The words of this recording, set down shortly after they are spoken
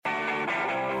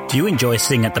Do you enjoy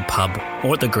sitting at the pub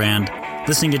or at the ground,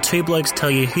 listening to two blokes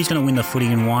tell you who's going to win the footy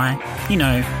and why? You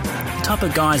know, the type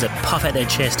of guys that puff out their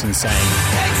chest and say,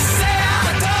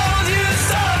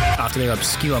 after their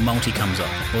obscure multi comes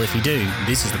off. Well, if you do,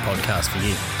 this is the podcast for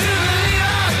you.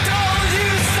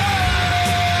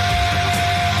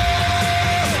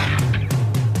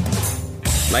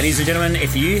 Ladies and gentlemen,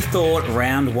 if you thought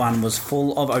round one was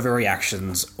full of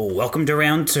overreactions, welcome to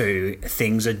round two.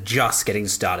 Things are just getting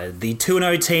started. The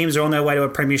 2-0 teams are on their way to a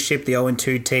premiership. The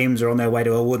 0-2 teams are on their way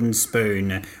to a wooden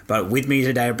spoon. But with me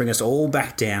today to bring us all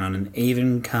back down on an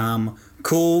even, calm,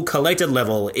 cool, collected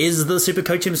level is the super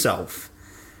coach himself,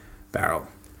 Barrel.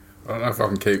 I don't know if I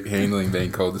can keep handling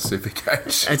being called the super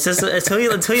coach. It's just until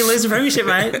you lose the premiership,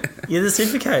 mate. You're the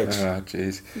super coach. Oh,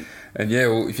 jeez. And yeah,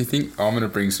 well, if you think I'm going to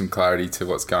bring some clarity to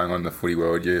what's going on in the footy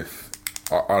world, I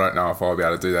don't know if I'll be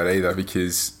able to do that either,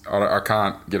 because I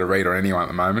can't get a read on anyone at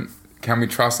the moment. Can we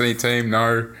trust any team?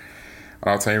 No.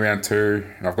 I'll tell you round two,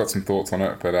 and I've got some thoughts on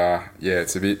it, but yeah,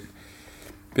 it's a bit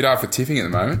hard for tipping at the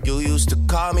moment. You used to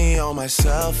call me on my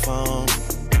cell phone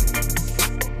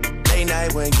late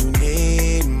night when you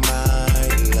need my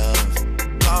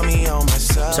love. Call me on my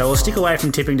cell phone. So we'll stick away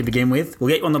from tipping to begin with. We'll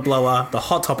get you on the blower, the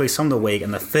hot topics from the week,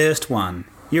 and the first one.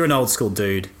 You're an old school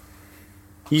dude.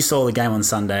 You saw the game on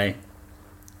Sunday.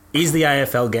 Is the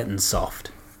AFL getting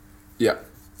soft? Yeah.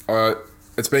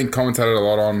 It's been commentated a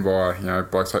lot on by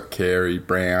blokes like Carey,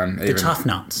 Brown, The tough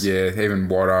nuts. Yeah, even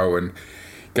Watto and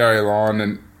Gary Lyon.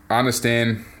 And I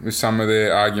understand with some of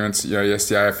their arguments, yes,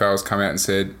 the AFL has come out and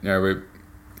said, we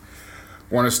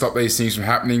want to stop these things from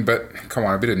happening, but come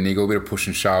on, a bit of niggle, a bit of push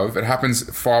and shove. It happens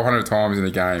 500 times in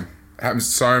the game. It happens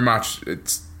so much,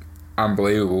 it's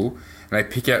unbelievable. And they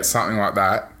pick out something like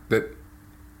that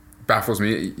baffles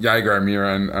me. Jaeger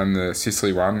O'Meara and the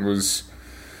Sicily one was...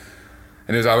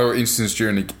 And there's other instances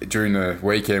during the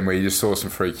weekend where you just saw some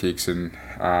free kicks. And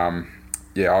I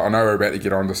know we're about to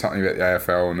get on to something about the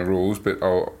AFL and the rules, but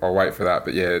I'll wait for that.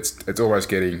 But yeah, it's always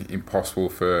getting impossible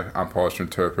for umpires to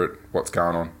interpret what's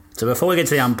going on. So before we get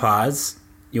to the umpires,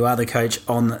 you are the coach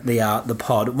on the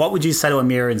pod. What would you say to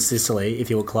O'Meara and Sicily if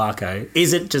you were Clarko?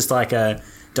 Is it just like a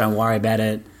don't worry about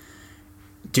it,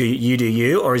 do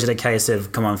you, or is it a case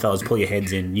of come on fellas, pull your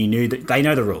heads in? You knew that they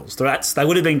know the rules. They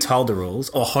would have been told the ruls,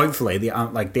 or hopefully the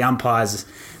umpires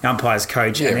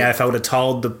coach and the AFL would have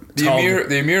told the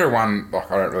O'Meara one.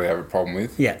 I don't really have a problem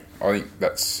with. Yeah, I think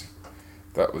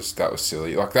that was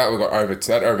silly.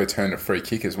 That overturned a free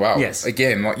kick as well. Yes.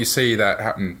 Again, you see that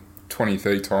happen 20,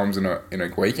 30 times in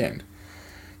a weekend.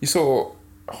 You saw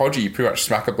Hodgie pretty much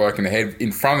smack a bloke in the head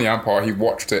in front of the umpire. He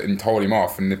watched it and told him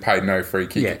off, and they paid no free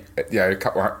kick. Yeah. A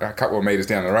couple of metres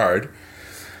down the road.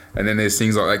 And then there's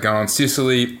things like that going on.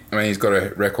 Sicily, he's got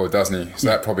a record, doesn't he? So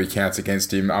that probably counts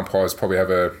against him. Umpires probably have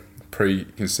a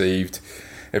preconceived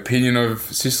opinion of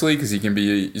Sicily because he's got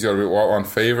a bit white line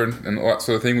fever and all that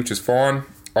sort of thing, which is fine.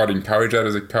 I'd encourage that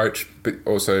as a coach, but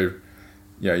also,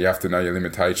 you have to know your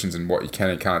limitations and what you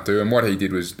can and can't do. And what he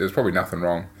did was, there was probably nothing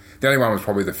wrong. The only one was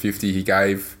probably the 50 he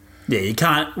gave. Yeah, you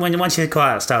can't, once you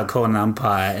start calling an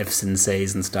umpire F's and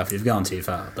C's and stuff, you've gone too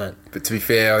far. But to be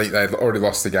fair, I think they'd already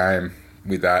lost the game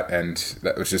with that, and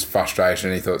that was just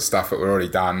frustration. He thought, stuff that we're already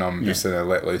done, I'm just going to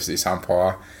let loose this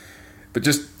umpire. But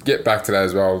just get back to that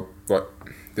as well.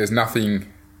 There's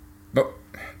nothing... what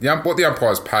the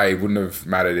umpires paid wouldn't have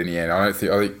mattered in the end. I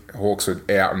think Hawks were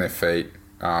out on their feet.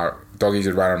 Doggies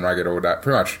had run on ragged all that.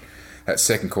 Pretty much that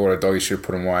second quarter, Doggies should have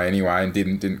put them away anyway and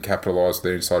didn't capitalise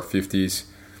their inside 50s.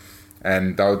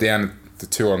 And they were down to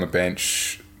 2 on the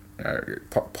bench,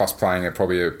 plus playing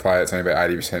probably a player that's only about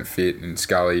 80% fit, and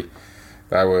Scully.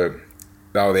 They were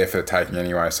there for the taking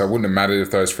anyway. So it wouldn't have mattered if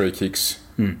those free kicks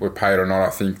were paid or not. I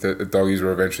think that the Doggies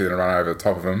were eventually going to run over the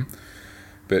top of them.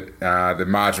 But the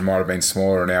margin might have been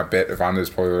smaller, and our bet of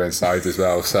unders probably would have been saved as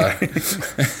well. So,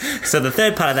 so the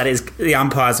third part of that is the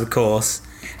umpires, of course,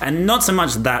 and not so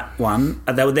much that one.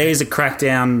 There is a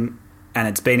crackdown, and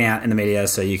it's been out in the media,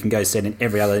 so you can go see it in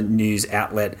every other news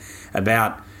outlet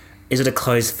about: is it a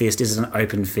closed fist? Is it an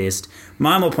open fist?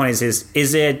 My more point is are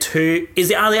the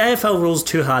AFL rules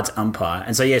too hard to umpire?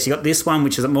 And so yes, you got this one,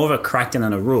 which is more of a crackdown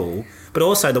than a rule. But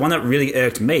also, the one that really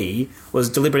irked me was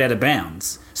deliberate out of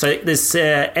bounds. So this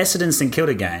Essendon St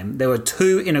Kilda game, there were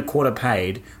 2 in a quarter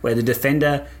paid where the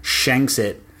defender shanks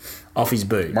it off his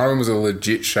boot. One of them was a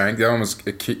legit shank. The other one was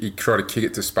a kick, he tried to kick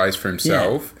it to space for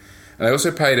himself. Yeah. And they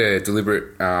also paid a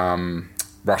deliberate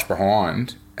rush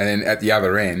behind. And then at the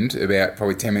other end, about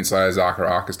probably 10 minutes later,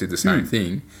 Zacharakis did the same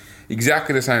thing.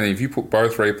 Exactly the same thing. If you put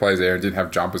both replays there and didn't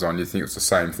have jumpers on, you'd think it's the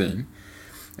same thing.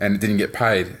 And it didn't get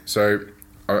paid. So...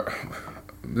 I'm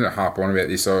going to harp on about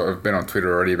this. I've been on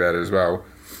Twitter already about it as well.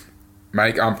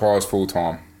 make umpires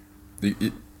full-time. I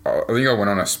think I went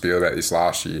on a spiel about this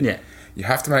last year. Yeah. You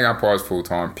have to make umpires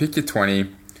full-time. Pick your 20,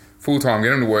 full-time, get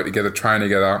them to work together, train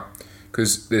together,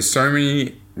 because there's so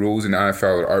many rules in the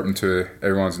AFL that are open to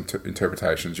everyone's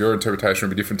interpretations. Your interpretation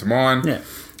will be different to mine. Yeah.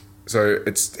 So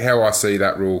it's how I see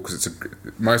that rule, because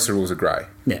most of the rules are grey.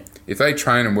 Yeah. If they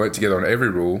train and work together on every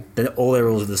rule, Then all their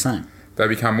rules are the same. they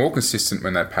become more consistent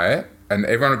when they pay it, and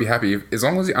everyone will be happy. As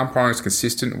long as the umpiring is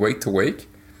consistent week to week,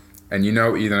 and you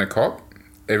know what you're going to cop,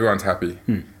 everyone's happy.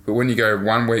 But when you go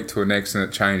 1 week to the next and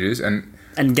it changes, and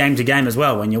game to game as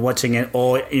well, when you're watching it,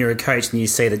 or you're a coach and you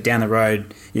see that down the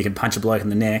road you can punch a bloke in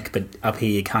the neck, but up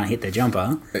here you can't hit their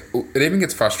jumper. it even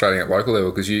gets frustrating at local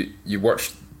level, because you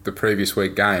watch the previous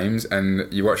week games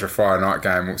and you watch a Friday night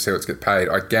game and see what's get paid.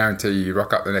 I guarantee you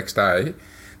rock up the next day,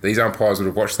 these umpires would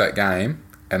have watched that game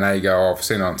and they go, oh, I've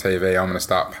seen it on TV, I'm going to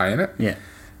start paying it. Yeah.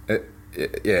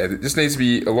 It just needs to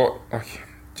be a lot, like,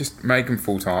 just make them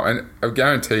full-time. And I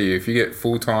guarantee you, if you get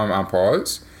full-time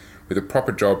umpires with a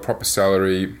proper job, proper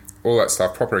salary, all that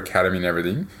stuff, proper academy and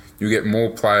everything, you get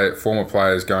more former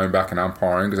players going back and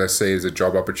umpiring, because they see it as a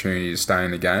job opportunity to stay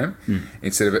in the game.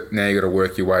 Instead of it, now you got to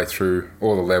work your way through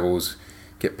all the levels,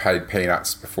 get paid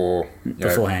peanuts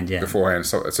beforehand.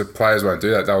 So players won't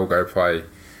do that. They'll go play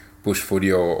bush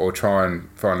footy or try and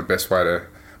find the best way to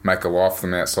make a life for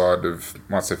them outside of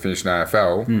once they finish in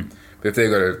AFL. But if they've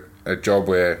got a job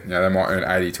where they might earn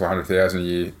 80 to 100,000 a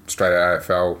year straight out of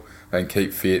AFL, they can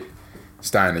keep fit,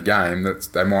 stay in the game,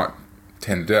 they might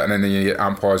tend to do it. And then you get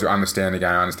umpires who understand the game,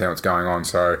 understand what's going on.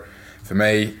 So for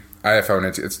me, AFL,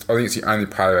 I think it's the only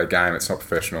part of our game it's not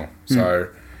professional. So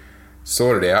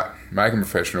sort it out, make them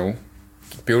professional,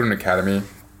 build an academy,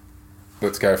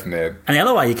 let's go from there. And the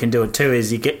other way you can do it too is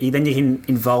then you can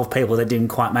involve people that didn't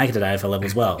quite make it at AFL level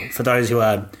as well. For those who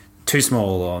are too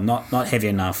small or not heavy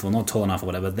enough or not tall enough or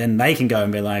whatever, then they can go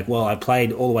and be like, well, I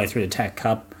played all the way through the TAC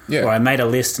Cup, or I made a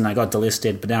list and I got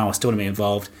delisted, but now I still want to be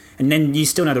involved. And then you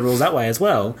still know the rules that way as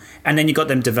well. And then you got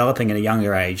them developing at a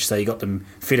younger age, so you got them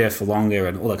fitter for longer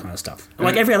and all that kind of stuff.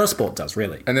 Like every other sport does,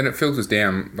 really. And then it filters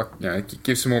down,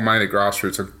 give some more money to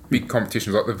grassroots, like big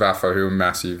competitions like the VAFA, who are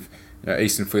massive,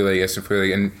 Eastern Fleet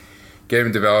League, and get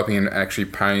them developing and actually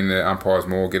paying the umpires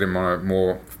more, get them on a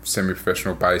more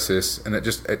semi-professional basis, and it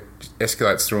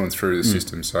escalates through and through the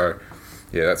system. So,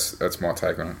 yeah, that's my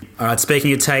take on it. All right,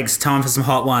 speaking of takes, time for some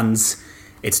hot ones.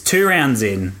 It's 2 rounds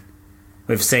in.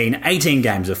 We've seen 18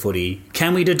 games of footy.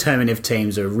 Can we determine if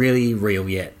teams are really real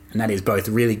yet? And that is both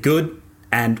really good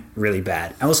and really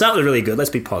bad. And we'll start with really good. Let's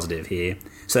be positive here.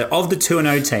 So, of the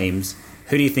 2-0 teams,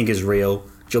 who do you think is real?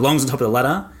 Geelong's on top of the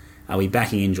ladder. Are we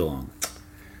backing in Geelong?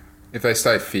 If they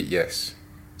stay fit, yes.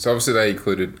 So obviously they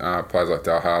included players like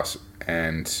Dalhouse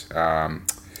and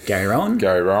Gary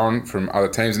Rowan from other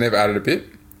teams. They've added a bit,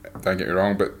 don't get me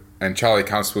wrong, and Charlie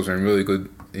Constable's been really good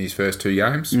in his first 2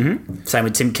 games. Mm-hmm. Same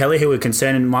with Tim Kelly, who we're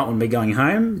concerned might want to be going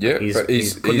home. Yeah,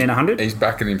 he's putting in 100. He's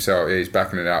backing himself. Yeah, he's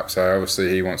backing it up. So obviously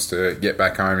he wants to get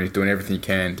back home. He's doing everything he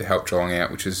can to help Geelong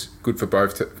out, which is good for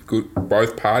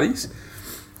both parties.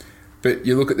 But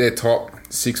you look at their top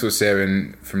 6 or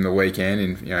 7 from the weekend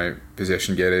in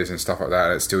possession getters and stuff like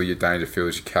that. It's still your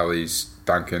Dangerfields, your Kellys,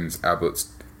 Duncans, Abletts,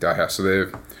 Dalhouse. So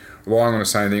they're relying on the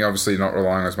same thing. Obviously not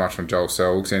relying as much on Joel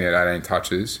Sells. He only had 18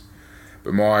 touches.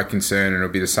 But my concern, and it'll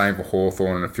be the same for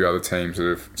Hawthorn and a few other teams that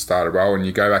have started well. And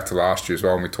you go back to last year as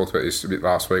well, and we talked about this a bit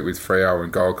last week with Freo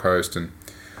and Gold Coast and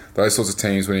those sorts of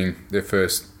teams winning their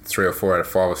first 3 or 4 out of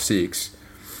 5 or 6.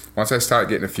 Once they start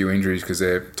getting a few injuries, because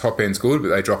their top end's good, but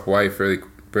they drop away fairly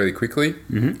quickly.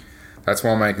 Mm-hmm. That's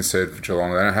my main concern for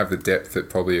Geelong. They don't have the depth that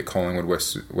probably a Collingwood,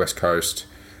 West Coast,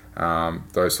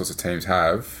 those sorts of teams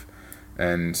have.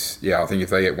 And yeah, I think if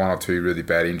they get 1 or 2 really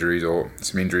bad injuries or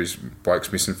some injuries,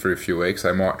 blokes missing for a few weeks,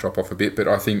 they might drop off a bit. But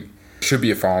I think it should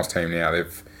be a finals team now.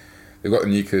 They've got the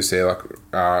nucleus there,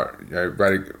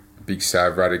 like Big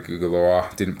Sav,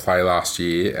 Radagulua didn't play last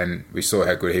year, and we saw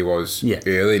how good he was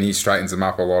early, and he straightens them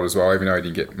up a lot as well. Even though he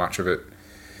didn't get much of it,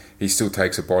 he still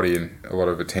takes a body and a lot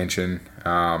of attention.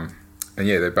 And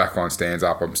yeah, their backline stands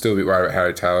up. I'm still a bit worried about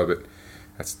Harry Taylor, but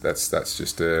that's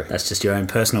just your own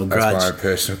personal grudge. That's my own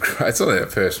personal grudge. It's not a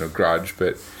personal grudge,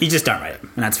 but you just don't rate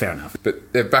him, and that's fair enough.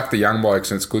 But they've backed the young blokes,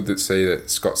 and it's good to see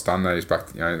that Scott's done that. He's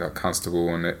backed, like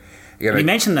Constable and. You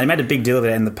mentioned they made a big deal of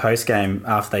it in the post game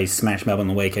after they smashed Melbourne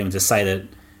on the weekend to say that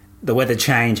the weather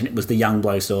changed, and it was the young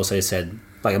blokes that also said,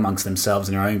 like amongst themselves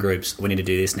in their own groups, we need to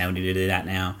do this now, we need to do that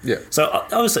now. Yeah. So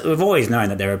obviously we've always known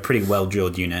that they're a pretty well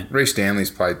drilled unit. Reece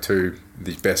Stanley's played 2 of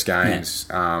his best games.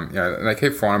 Yeah. And they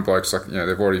keep finding blokes like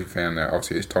they've already found that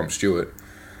obviously it's Tom Stewart,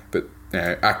 but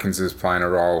Atkins is playing a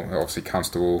role. Obviously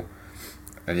Constable.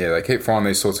 And yeah, they keep finding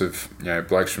these sorts of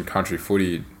blokes from country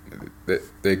footy that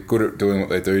they're good at doing what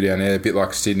they do down there. A bit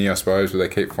like Sydney, I suppose, where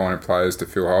they keep finding players to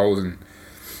fill holes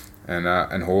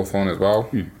and Hawthorn as well.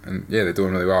 And yeah, they're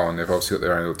doing really well, and they've obviously got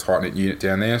their own little tight knit unit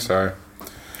down there. So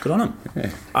good on them.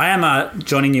 Yeah. I am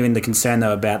joining you in the concern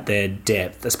though about their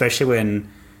depth, especially when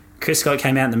Chris Scott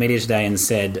came out in the media today and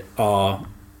said, "Oh,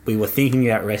 we were thinking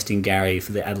about resting Gary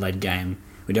for the Adelaide game.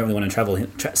 We don't really want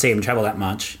to see him travel that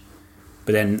much,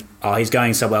 but then he's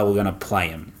going so well, we're going to play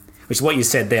him." Which is what you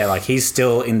said there. Like, he's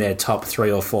still in their top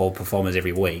 3 or 4 performers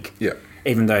every week. Yeah.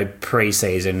 Even though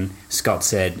pre-season Scott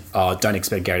said, don't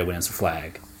expect Gary to win us a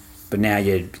flag. But now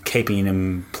you're keeping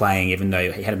him playing even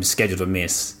though he had him scheduled to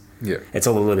miss. Yeah. It's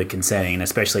all a little bit concerning, and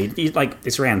especially,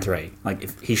 it's round 3. Like,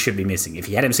 if he should be missing. If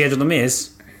you had him scheduled to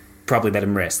miss, probably let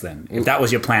him rest then. If that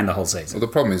was your plan the whole season. Well,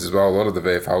 the problem is as well, a lot of the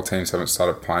VFL teams haven't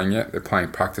started playing yet. They're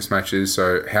playing practice matches,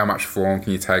 so how much form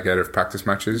can you take out of practice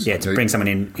matches? Yeah, to bring someone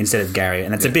in instead of Gary,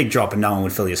 and it's a big drop, and no one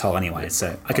would fill his hole anyway.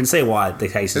 So I can see why the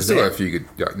case There's is still there. a few good,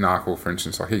 like Narkle, for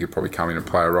instance, like he could probably come in and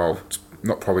play a role. It's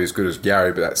not probably as good as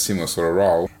Gary, but that similar sort of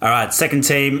role. All right, second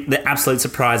team, the absolute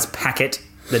surprise packet,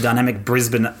 the dynamic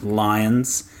Brisbane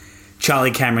Lions.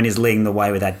 Charlie Cameron is leading the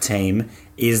way with that team.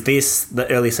 Is this the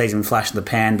early season flash in the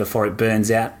pan before it burns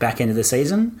out back into the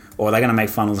season? Or are they going to make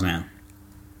funnels now?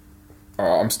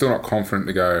 I'm still not confident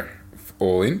to go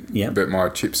all in, Yep. but my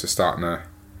chips are starting to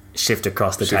Shift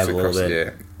across the shift table a across. little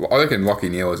bit. Yeah, I reckon Lockie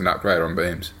Neal is an upgrade on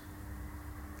beams.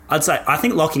 I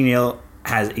think Lockie Neal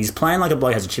he's playing like a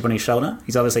bloke has a chip on his shoulder.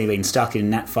 He's obviously been stuck in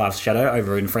Nat 5's shadow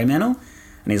over in Fremantle.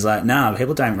 And he's like, no,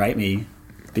 people don't rate me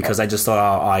because they just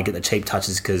thought, I get the cheap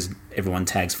touches because everyone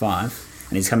tags 5.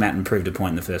 And he's come out and proved a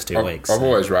point in the first 2 weeks. I've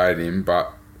always rated him,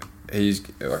 but he's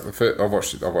like I've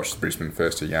watched the Brisbane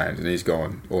first 2 games, and he's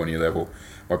gone all new level.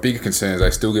 My bigger concern is they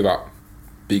still give up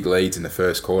big leads in the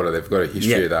first quarter. They've got a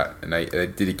history of that, and they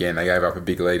did again. They gave up a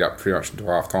big lead up pretty much until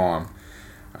half time.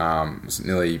 It was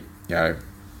nearly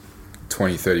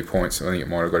 20, 30 points. I think it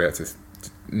might have got out to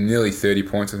nearly 30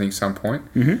 points. I think some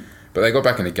point. Mm-hmm. But they got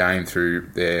back in the game through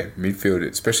their midfield,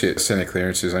 especially at centre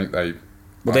clearances. I think they.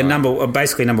 Well, they're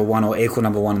basically number 1 or equal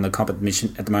number 1 in the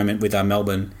competition at the moment with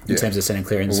Melbourne in terms of centre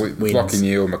clearance wins. Lockie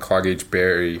Neal, McCluggage,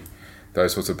 Berry,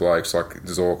 those sorts of blokes like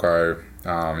Zorko,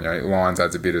 Lyons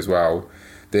adds a bit as well.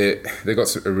 They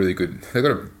got a really good. They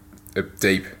got a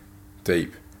deep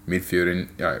midfield,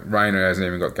 and Rayner hasn't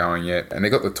even got going yet, and they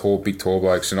got the big tall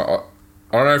blokes. And I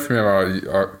don't know if you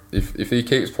remember if he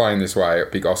keeps playing this way,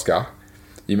 Big Oscar,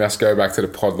 you must go back to the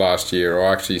pod last year.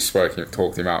 I actually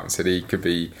talked him up and said he could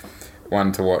be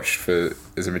one to watch for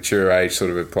as a mature age sort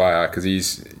of a player because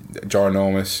he's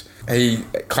ginormous. He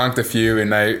clunked a few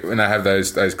when they have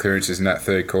those clearances in that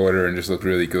third quarter and just looked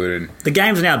really good. And the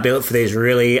game's now built for these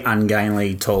really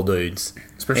ungainly tall dudes.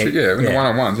 Especially, in the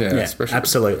one-on-ones, especially.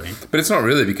 Absolutely. But it's not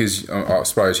really because, I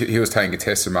suppose, he was taking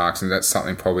contested marks, and that's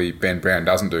something probably Ben Brown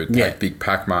doesn't do, take big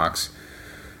pack marks.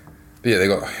 But they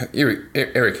got...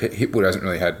 Eric Hipwood hasn't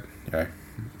really had,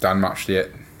 done much yet,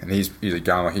 and he's a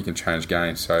gun, like he can change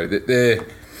games. So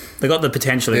they got the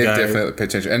potential to go definitely the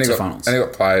potential. And they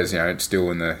got players, still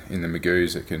in the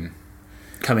Magoos that can...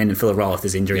 come in and fill a role if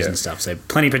there's injuries and stuff. So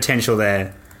plenty of potential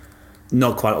there.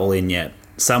 Not quite all in yet.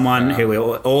 Someone who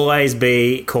will always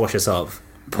be cautious of.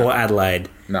 Port Adelaide.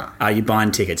 No. Are you buying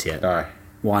tickets yet? No.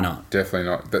 Why not? Definitely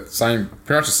not. Pretty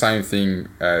much the same thing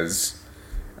as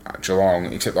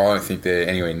Geelong, except I don't think they're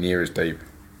anywhere near as deep.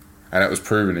 And it was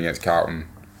proven against Carlton.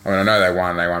 I mean, I know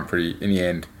they won pretty, in the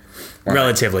end.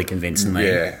 Relatively convincingly.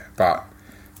 Yeah, but,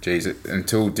 geez,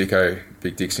 until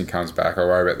Big Dixon comes back, I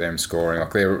worry about them scoring.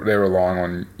 Like, they're relying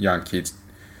on young kids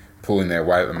pulling their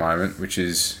weight at the moment, which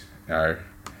is, a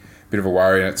bit of a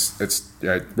worry. And it's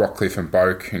Rockcliffe and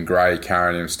Boak and Gray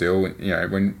carrying him still.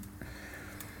 When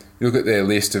you look at their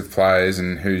list of players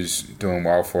and who's doing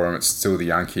well for them, it's still the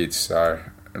young kids. So,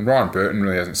 and Ryan Burton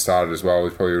really hasn't started as well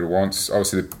as probably would have wants.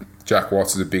 Obviously, Jack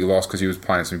Watts is a big loss because he was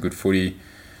playing some good footy.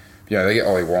 They get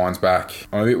Ollie Wines back.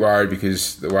 I'm a bit worried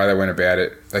because the way they went about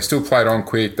it, they still played on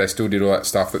quick. They still did all that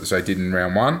stuff that they did in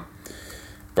round 1.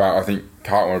 But I think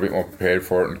Carlton were a bit more prepared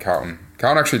for it, and Carlton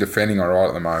actually defending all right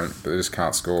at the moment, but they just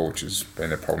can't score, which has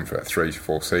been a problem for about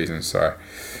 3-4 seasons. So,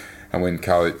 and when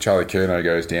Charlie Curnow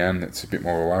goes down, it's a bit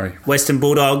more of a worry. Western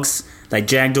Bulldogs, they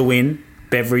jagged a win.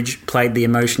 Beveridge played the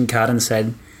emotion card and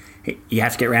said, "You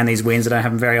have to get around these wins. I don't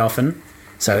have them very often."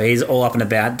 So he's all up and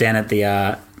about down at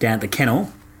the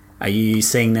kennel. Are you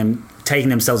seeing them taking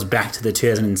themselves back to the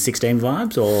 2016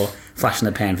 vibes, or flash in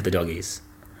the pan for the doggies?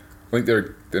 I think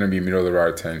they're going to be middle of the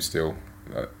road team still.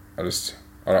 I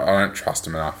don't trust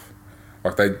them enough.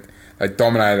 Like they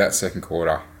dominated that second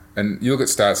quarter, And you look at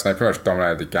stats, and they pretty much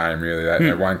dominated the game, really.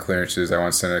 They won clearances, they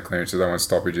won centre clearances, they won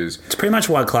stoppages. It's pretty much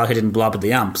why Clarko didn't blow up at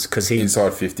the umps, because he...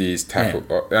 Inside 50s, tackle.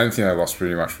 Yeah. The only thing they lost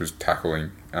pretty much was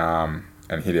tackling and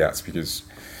hit-outs, because...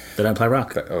 They don't play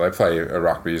ruck. They play a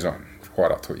ruck, but he's not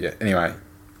quite up to it yet. Anyway,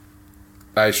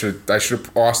 they should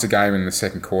have iced the game in the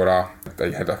second quarter.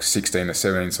 They had like 16 to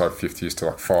 7 inside 50s to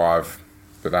like 5,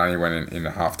 but they only went in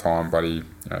the half-time, buddy,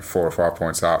 4 or 5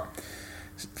 points up.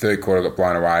 Third quarter got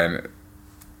blown away, and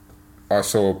I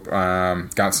saw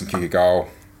Gunston kick a goal.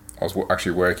 I was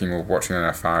actually working or watching on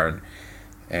our phone,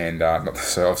 and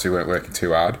so obviously we weren't working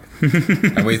too hard.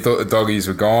 And we thought the doggies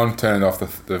were gone, turned off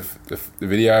the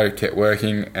video, kept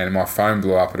working, and my phone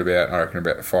blew up at about the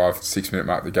 5-6 minute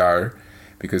mark to go,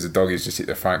 because the doggies just hit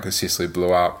the front because Sicily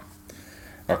blew up.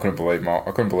 I couldn't believe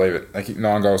it. They kicked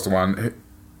 9 goals to 1.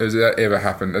 Has that ever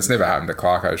happened? That's never happened to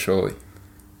Clarko, surely.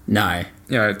 No.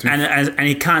 And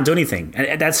he can't do anything.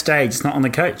 At that stage, it's not on the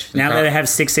coach. Now that they have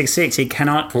 666, he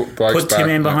cannot put 2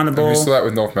 men behind the ball. We saw that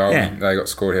with North Melbourne. Yeah. They got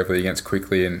scored heavily against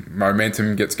quickly, and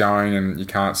momentum gets going, and you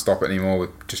can't stop it anymore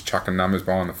with just chucking numbers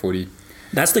behind the footy.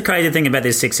 That's the crazy thing about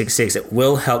this 666. It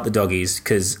will help the doggies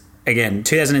because, again,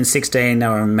 2016, they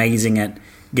were amazing at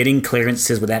getting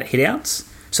clearances without hit-outs.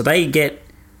 So they get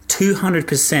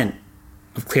 200%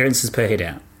 of clearances per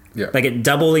hit-out. Yeah. They get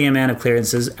double the amount of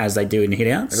clearances as they do in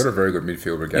hit-outs. They've got a very good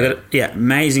midfield brigade.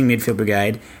 Amazing midfield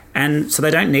brigade. And so they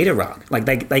don't need a ruck. Like,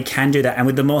 they can do that. And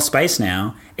with the more space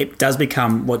now, it does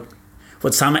become what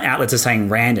some outlets are saying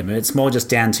random. It's more just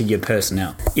down to your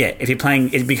personnel. Yeah, if you're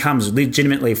playing, it becomes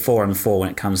legitimately 4-on-4 when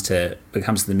it comes to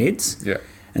the mids. Yeah.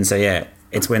 And so,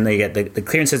 it's when they get the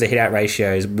clearances to hit-out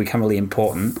ratios become really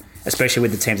important, especially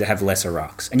with the teams that have lesser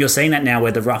rucks. And you're seeing that now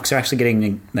where the rucks are actually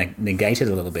getting negated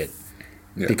a little bit.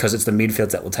 Yeah. Because it's the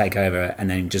midfields that will take over and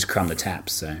then just crumb the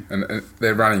taps. So and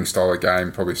their running style of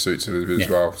game probably suits it a bit as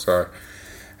well. So,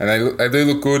 and they do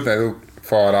look good. They look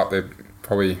fired up. They're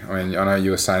probably. I mean, I know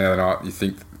you were saying the other night you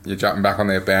think you're jumping back on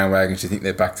their bandwagons. You think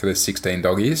they're back to their 16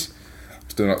 doggies.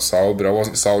 Still not sold, but I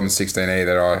wasn't sold in 16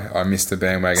 either. I missed the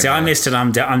bandwagon. See, I missed it.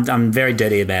 I'm very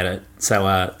dirty about it. So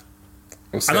I'm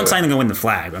not saying they're going to win the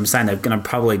flag. I'm saying they're going to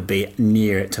probably be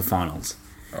near it to finals.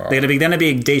 Oh. They're going to be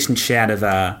a decent shout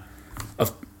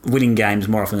of winning games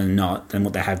more often than not than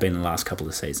what they have been in the last couple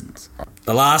of seasons.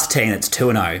 The last team that's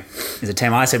 2-0 is a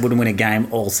team I said wouldn't win a game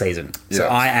all season. So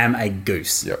I am a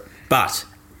goose. Yep. But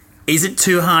is it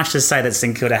too harsh to say that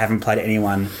St Kilda haven't played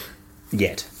anyone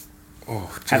yet?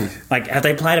 Oh, geez. Have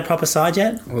they played a proper side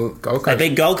yet? Well, Gold Coast. They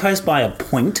beat Gold Coast by a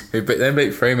point. They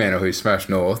beat Fremantle, who smashed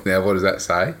North. Now, what does that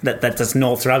say? That's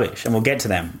North's rubbish, and we'll get to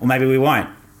them. Or maybe we won't,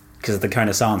 because of the cone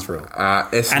of silence rule.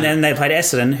 And then they played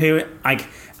Essendon, who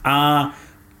are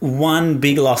one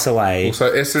big loss away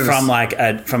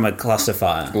from a cluster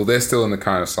fire. Well, they're still in the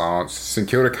cone of silence. St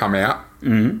Kilda come out.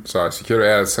 Mm-hmm. So St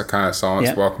Kilda out of the cone of silence.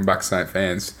 Yep. Welcome back, St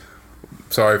fans.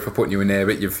 Sorry for putting you in there,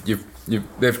 but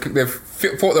they've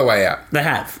fought their way out. They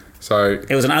have. So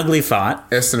it was an ugly fight.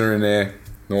 Essendon are in there.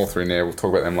 North are in there. We'll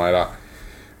talk about them later.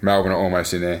 Melbourne are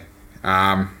almost in there.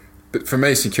 But for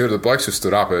me, St Kilda, the blokes have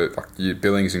stood up at your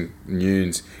Billings and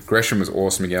Nunes. Gresham was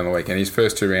awesome again on the weekend. His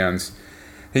first 2 rounds,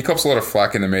 he cops a lot of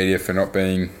flack in the media for not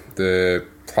being the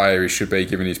player he should be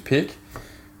given his pick.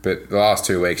 But the last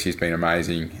 2 weeks, he's been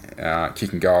amazing,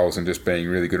 kicking goals and just being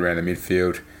really good around the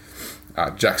midfield.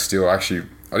 Jack Steele, actually,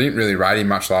 I didn't really rate him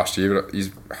much last year, but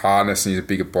his hardness and he's a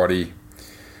bigger body.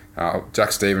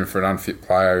 Jack Stephen, for an unfit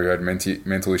player who had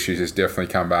mental issues, has definitely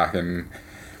come back. And,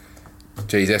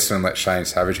 geez, Essendon let Shane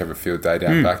Savage have a field day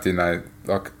down back, didn't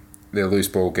they? Like, their loose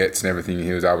ball gets and everything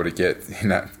he was able to get in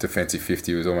that defensive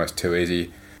 50 was almost too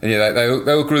easy. And, they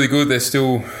look really good. They're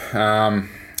still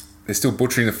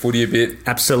butchering the footy a bit.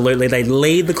 Absolutely. They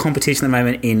lead the competition at the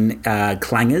moment in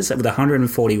clangers with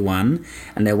 141,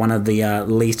 and they're one of the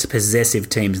least possessive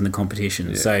teams in the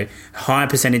competition. Yeah. So high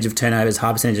percentage of turnovers,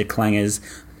 high percentage of clangers,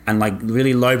 and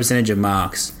really low percentage of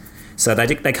marks. So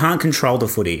they can't control the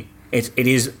footy.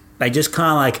 They just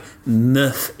kind of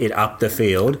muff it up the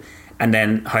field and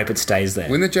then hope it stays there.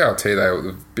 When the JLT, they were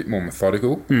a bit more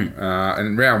methodical.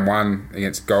 And round 1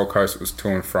 against Gold Coast, it was to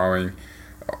and froing.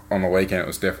 On the weekend, it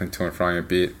was definitely to and froing a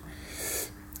bit.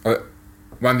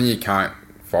 One thing you can't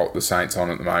fault the Saints on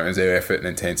at the moment is their effort and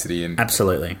intensity. And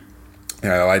absolutely.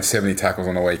 They laid 70 tackles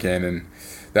on the weekend, and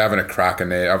they're having a crack,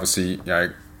 and they're obviously,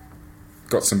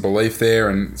 got some belief there,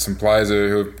 and some players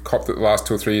who have copped it the last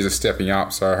 2 or 3 years are stepping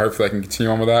up, so hopefully they can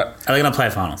continue on with that. Are they going to play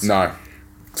finals? No.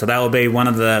 So that will be one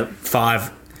of the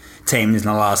 5 teams in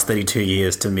the last 32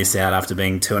 years to miss out after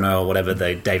being 2-0 or whatever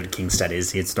the David King stat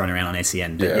is. It's thrown around on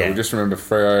SEN. Well, just remember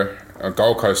Freo,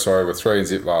 Gold Coast, were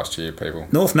 3-0 last year, people.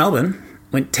 North Melbourne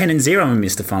went 10-0 and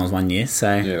missed the finals one year.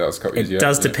 So Yeah, that was a couple years it ago,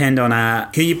 does yeah. depend on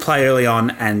who you play early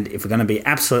on, and if we're going to be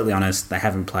absolutely honest, they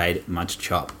haven't played much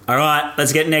chop. All right,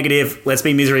 let's get negative. Let's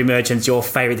be misery merchants. Your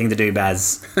favourite thing to do,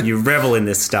 Baz. You revel in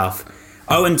this stuff.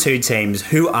 0-2 teams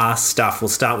who are stuffed. We'll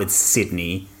start with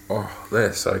Sydney. Oh,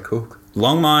 they're so cooked.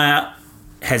 Longmire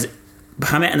has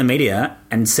come out in the media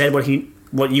and said what you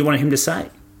wanted him to say.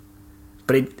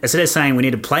 But instead of saying we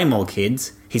need to play more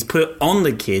kids, he's put it on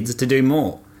the kids to do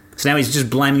more. So now he's just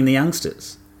blaming the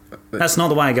youngsters. That's not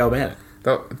the way to go about it.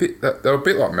 They were a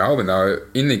bit like Melbourne, though.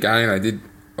 In the game, they did...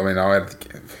 I mean,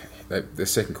 the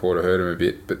second quarter hurt them a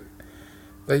bit, but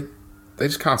they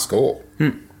just can't score.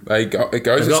 It goes They've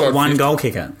got inside one 50. goal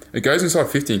kicker. It goes inside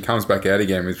 50 and comes back out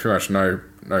again with pretty much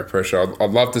no pressure.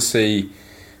 I'd love to see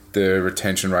the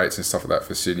retention rates and stuff like that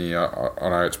for Sydney. I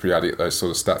know it's pretty hard to get those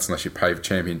sort of stats unless you pay for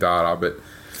champion data, but...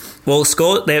 Well,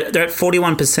 they're at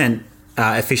 41%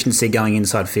 efficiency going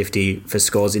inside 50 for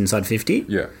scores inside 50.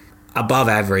 Yeah. Above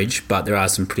average, but there are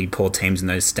some pretty poor teams in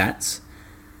those stats.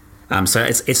 So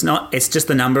it's just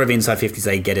the number of inside 50s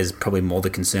they get is probably more the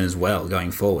concern as well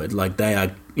going forward. Like they are,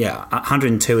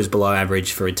 102 is below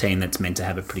average for a team that's meant to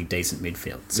have a pretty decent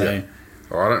midfield. So Yeah.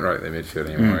 Well, I don't rate their midfield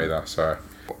anymore either. So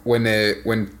when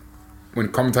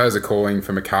commentators are calling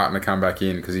for McCartan to come back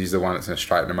in because he's the one that's going to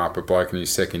straighten them up, a bloke in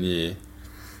his second year,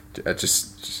 it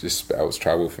just spells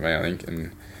trouble for me, I think.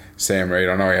 And Sam Reid,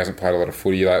 I know he hasn't played a lot of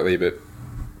footy lately, but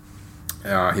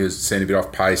he was seen a bit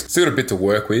off pace. Still got a bit to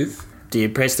work with. do you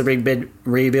press the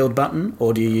rebuild button,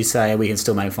 or do you say we can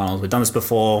still make finals? We've done this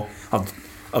before.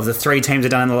 Of the 3 teams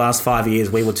we've done in the last 5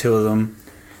 years, we were 2 of them.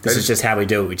 This is just how we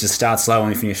do it. We just start slow and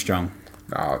we finish strong.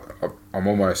 No, I'm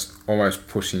almost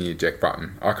pushing the eject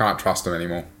button. I can't trust them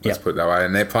anymore. Let's Yep. put it that way.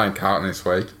 And they're playing Carlton this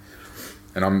week,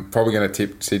 and I'm probably going to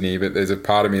tip Sydney. But there's a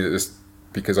part of me that just,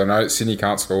 because I know Sydney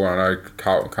can't score, and I know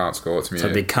Carlton can't score. It's me. So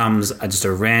it becomes just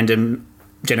a random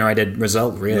generated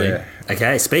result, really. Yeah.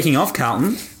 Okay, speaking of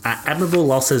Carlton, are admirable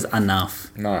losses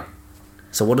enough? No.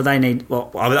 So what do they need?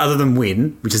 Well, other than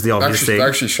win, which is the obvious They thing.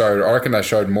 actually showed. I reckon they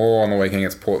showed more on the weekend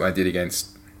against Port than they did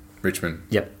against Richmond.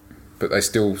 Yep. But they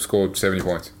still scored 70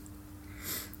 points.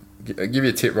 I'll give you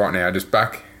a tip right now. Just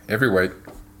back every week.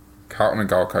 Carlton and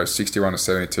Gold Coast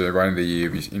 61-72. Running the year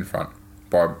be in front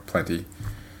by plenty,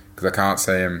 because I can't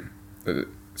see them,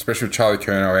 especially with Charlie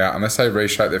Curnow out, unless they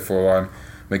reshape their forward line.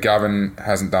 McGovern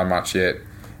hasn't done much yet.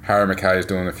 Harry McKay is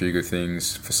doing a few good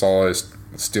things. Fasolo's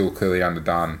still clearly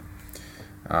underdone.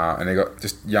 And they've got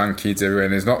just young kids everywhere,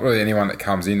 and there's not really anyone that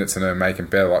comes in that's going to make them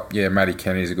better. Like, Matty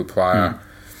Kennedy's a good player,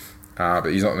 but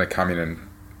he's not going to come in and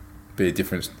be a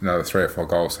difference, another 3 or 4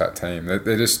 goals to that team.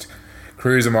 They're just...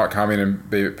 Cruiser might come in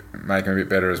and make them a bit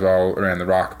better as well around the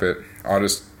ruck, but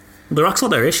The ruck's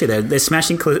not their issue. They're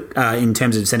smashing in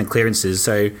terms of centre clearances.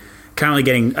 So currently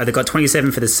they've got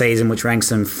 27 for the season, which ranks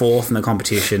them 4th in the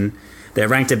competition. They're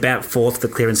ranked about 4th for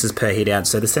clearances per hit out.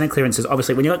 So the centre clearances,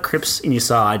 obviously, when you've got Cripps in your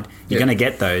side, you're going to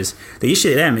get those. The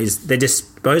issue to them is their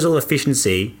disposal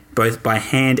efficiency, both by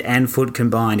hand and foot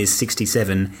combined, is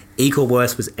 67. Equal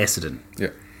worst was Essendon. Yeah.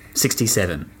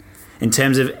 67. In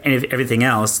terms of everything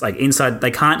else, like inside,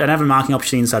 they don't have a marking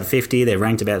opportunity inside 50. They're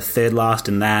ranked about 3rd last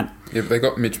in that. Yeah, but they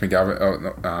got Mitch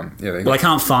McGovern. They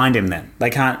can't find him then. They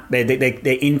can't. Their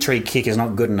in-tree kick is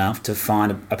not good enough to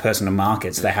find a person to mark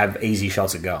it, so they have easy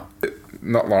shots at goal.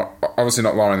 Obviously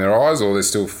not lowering their eyes, or there's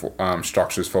still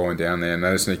structures falling down there, and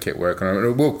they just need to keep working on it.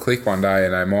 It will click one day,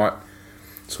 and they might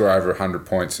score over 100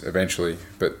 points eventually.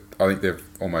 But I think they've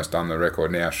almost done the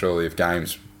record now, surely, of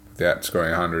games without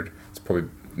scoring 100. It's probably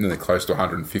nearly close to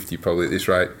 150 probably at this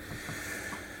rate.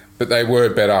 But they were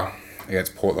better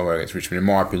against Port than they were against Richmond, in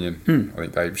my opinion. I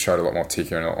think they showed a lot more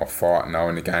ticker and a lot more fight, and they were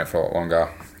in the game for a lot longer.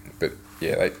 But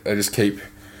yeah, they just keep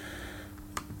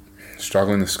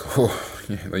struggling to score.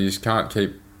 They just can't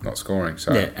keep not scoring.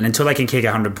 So Yeah, and until they can kick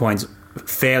 100 points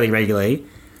fairly regularly,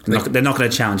 they're not going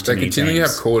to challenge too they many continue to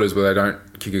teams. have quarters where they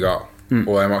don't kick a goal,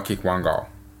 or they might kick 1 goal.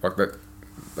 Like that,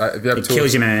 if you have It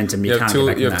kills your momentum. You can't get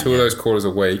back you from have that, 2 of yeah. those quarters a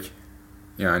week,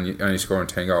 and you're only scoring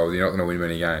 10 goals, you're not going to win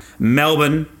many games.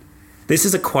 Melbourne. This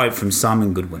is a quote from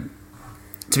Simon Goodwin.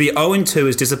 To be 0-2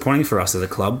 is disappointing for us as a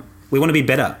club. We want to be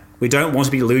better. We don't want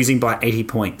to be losing by 80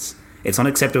 points. It's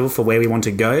unacceptable for where we want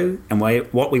to go and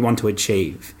what we want to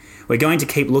achieve. We're going to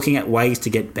keep looking at ways to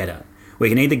get better. We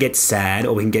can either get sad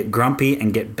or we can get grumpy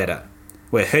and get better.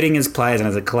 We're hurting as players and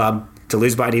as a club. To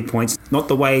lose by 80 points, not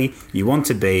the way you want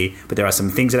to be, but there are some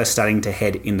things that are starting to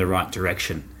head in the right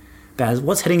direction. Baz,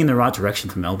 what's heading in the right direction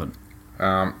for Melbourne?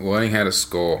 Learning how to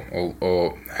score,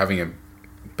 or having a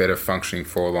better functioning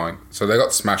forward line. So they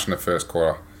got smashed in the first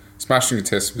quarter. Smashed in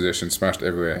contested possession, smashed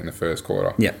everywhere in the first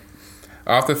quarter. Yeah.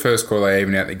 After the first quarter, they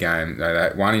evened out the game.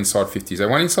 They won inside 50s. They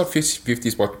won inside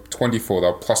 50s by 24. They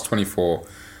were plus 24.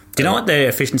 Do you know what their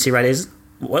efficiency rate is?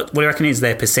 What do you reckon is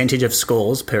their percentage of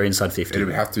scores per inside 50? It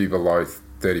would have to be below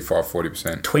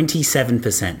 35-40%.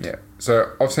 27%. Yeah.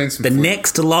 So I've seen some... The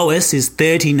next lowest is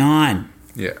 39.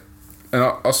 Yeah. And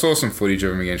I saw some footage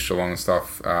of them against Geelong and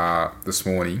stuff this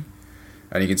morning,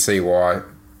 and you can see why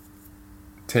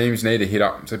teams need to hit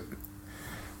up. So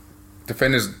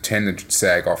defenders tend to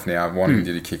sag off now, wanting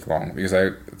you to kick long, because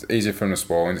it's easier for them to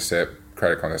spoil, intercept,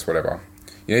 create a contest, whatever.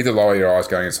 You need to lower your eyes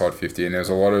going inside 50, and there's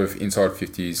a lot of inside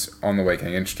 50s on the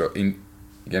weekend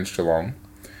against Geelong,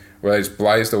 where they just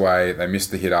blazed away, they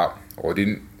missed the hit up, or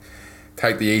didn't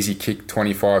take the easy kick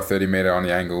 25, 30 metre on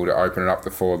the angle to open it up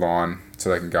the forward line so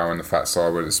they can go in the fat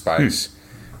side where there's space.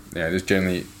 Just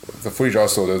generally, the footage I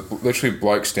saw, there was literally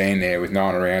blokes standing there with no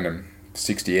one around them,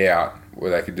 60 out, where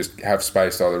they could just have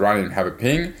space to either run in and have a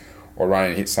ping or run in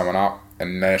and hit someone up,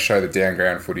 and they show the down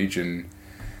ground footage, and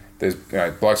there's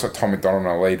blokes like Tom McDonald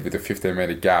on a lead with a 15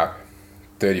 metre gap,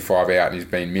 35 out, and he's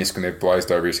been missed and they've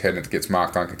blazed over his head and it gets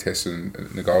marked uncontested in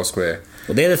the goal square.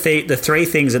 Well, they're the three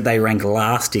things that they rank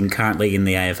last in currently in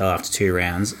the AFL after 2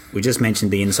 rounds. We just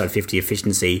mentioned the inside 50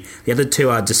 efficiency. The other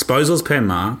two are disposals per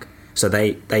mark. So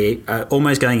they are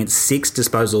almost going at 6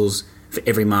 disposals for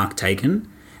every mark taken.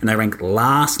 And they rank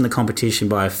last in the competition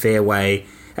by a fair way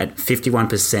at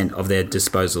 51% of their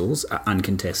disposals are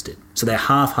uncontested. So they're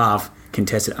half-half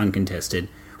contested, uncontested,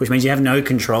 which means you have no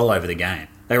control over the game.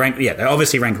 They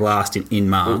obviously rank last in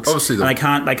marks. Well, obviously,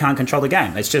 and they can't control the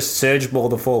game. It's just surge ball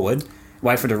the forward,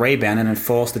 wait for the rebound, and then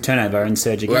force the turnover and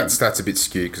surge again. Well, that's a bit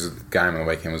skewed because the game on the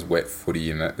weekend was wet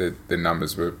footy, and the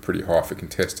numbers were pretty high for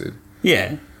contested.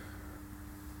 Yeah,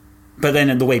 but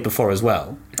then the week before as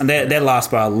well, and they're last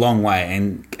by a long way,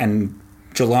 and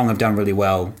Geelong have done really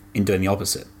well in doing the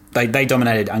opposite. They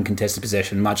dominated uncontested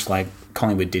possession, much like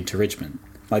Collingwood did to Richmond.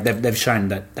 Like they've shown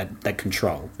that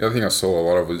control. The other thing I saw a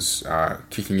lot of was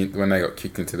kicking in, when they got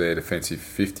kicked into their defensive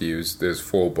 50. There's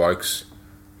 4 blokes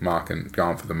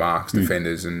going for the marks,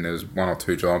 defenders, and there was 1 or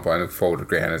 2 Geelong players that fall to the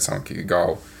ground and someone kick a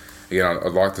goal. Again,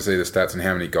 I'd like to see the stats on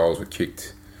how many goals were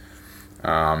kicked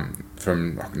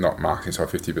from not marks inside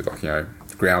 50, but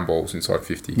ground balls inside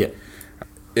 50. Yeah.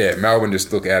 Yeah, Melbourne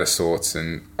just look out of sorts,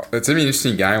 and it's an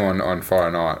interesting game on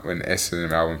Friday night when Essendon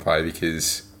and Melbourne play,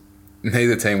 because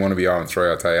neither team want to be 0-3,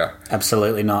 I'll tell you.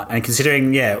 Absolutely not. And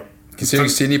considering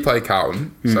Sydney play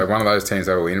Carlton, so one of those teams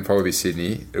that will win will probably be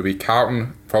Sydney. It'll be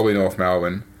Carlton, probably North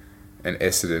Melbourne, and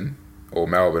Essendon, or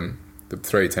Melbourne, the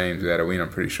 3 teams without a win, I'm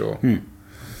pretty sure.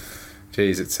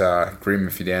 Geez, it's grim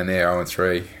if you're down there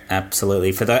 0-3. Absolutely.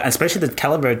 Especially the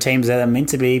calibre of teams that are meant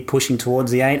to be pushing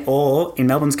towards the 8, or, in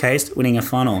Melbourne's case, winning a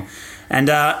final. And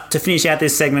to finish out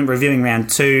this segment, reviewing round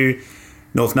 2,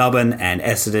 North Melbourne and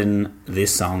Essendon,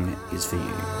 this song is for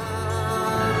you.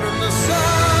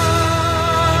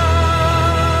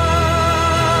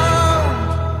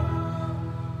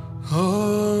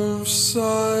 Of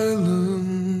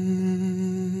silence.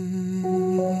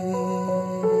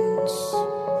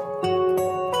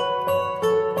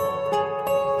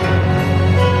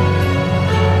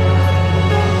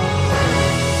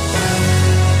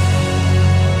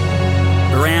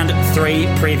 Round 3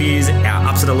 previews, our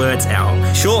upset alerts,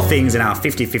 our sure things, and our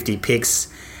 50-50 picks.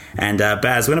 And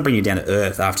Baz, we're going to bring you down to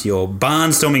earth after your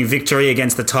barnstorming victory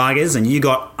against the Tigers, and you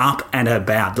got up and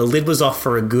about. The lid was off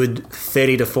for a good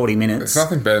 30 to 40 minutes. It's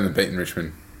nothing better than beating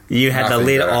Richmond. You had the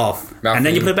lid off. And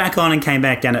then you put it back on and came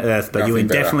back down to earth, but you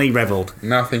definitely revelled.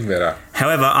 Nothing better.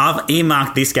 However, I've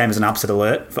earmarked this game as an upset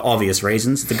alert for obvious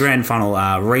reasons. The grand final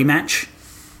rematch,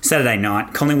 Saturday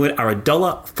night. Collingwood are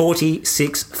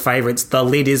 $1.46 favourites. The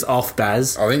lid is off,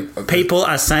 Baz. I think people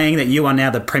are saying that you are now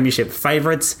the premiership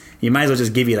favourites. You may as well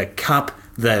just give you the cup.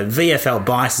 The VFL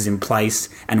bias is in place,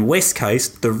 and West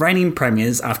Coast, the reigning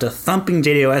premiers, after thumping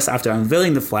GWS after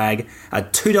unveiling the flag, are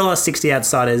 $2.60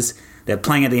 outsiders. They're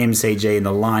playing at the MCG, and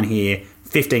the line here,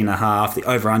 15.5. The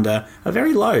over-under, a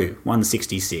very low,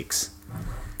 166.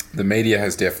 The media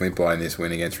has definitely blown this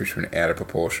win against Richmond out of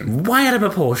proportion. Way out of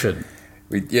proportion.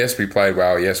 We played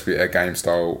well. Yes, our game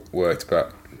style worked,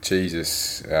 but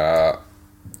Jesus.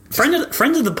 Friend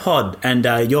of the pod and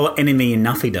your enemy in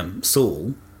Nuffydom,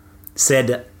 Saul,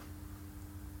 said,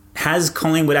 has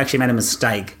Collingwood actually made a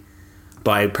mistake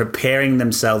by preparing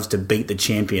themselves to beat the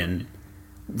champion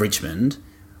Richmond,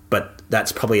 but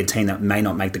that's probably a team that may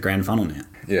not make the grand final now?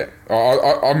 Yeah.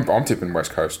 I'm tipping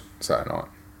West Coast Saturday night.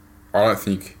 I don't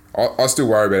think... I still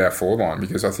worry about our forward line,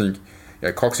 because I think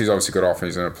Coxey's obviously got off and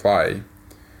he's going to play,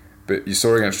 but you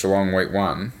saw against Geelong week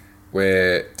 1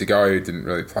 where De Goey didn't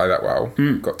really play that well,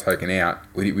 got taken out.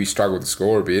 We struggled to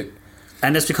score a bit.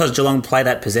 And that's because Geelong play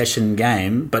that possession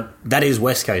game, but that is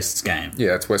West Coast's game.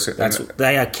 Yeah, it's West Coast.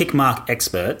 They are kick mark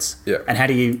experts. Yeah. And how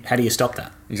do you stop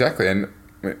that? Exactly, and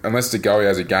unless De Goey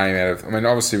has a game out of... I mean,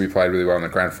 obviously we played really well in the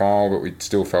grand final, but we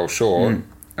still fell short.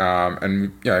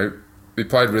 And, we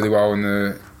played really well in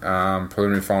the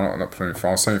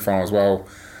semi-final as well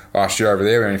last year over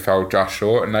there. We only fell just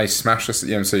short, and they smashed us at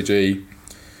the MCG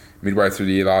midway through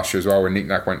the year last year as well when Nick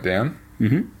Nack went down.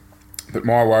 Mm-hmm. But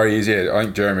my worry is, I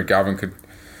think Jeremy McGovern could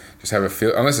just have a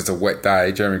field... Unless it's a wet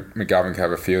day, Jeremy McGovern could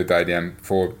have a field day down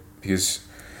forward, because...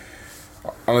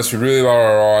 Unless we really lower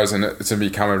our eyes and it's going to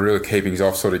become a real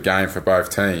keepings-off sort of game for both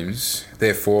teams,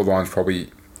 their forward line's probably...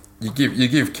 You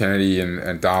give Kennedy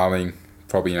and Darling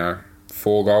probably,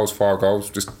 4 goals, 5 goals.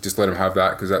 Just let them have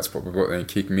that, because that's probably what they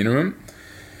kick minimum.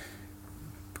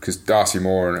 Because Darcy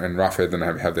Moore and Roughhead then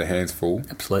have their hands full.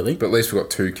 Absolutely. But at least we've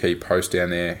got 2 key posts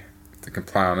down there that can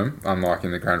play on them. Unlike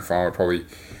in the grand final, we probably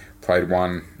played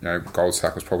one.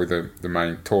 Goldsack was probably the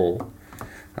main tool.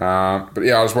 But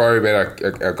yeah, I was worried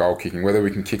about our goal kicking, whether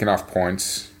we can kick enough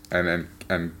points and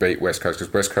beat West Coast,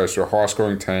 because West Coast are a high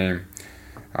scoring team.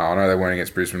 I know they weren't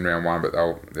against Brisbane round 1, but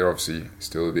they're obviously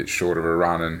still a bit short of a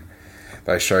run, and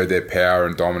they showed their power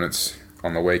and dominance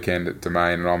on the weekend at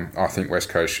Domain, and I think West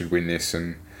Coast should win this.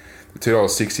 And the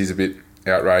 $2.60 is a bit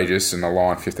outrageous, and the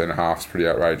line 15.5 is pretty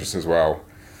outrageous as well.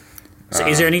 So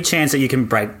is there any chance that you can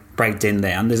break Den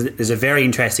down? There's a very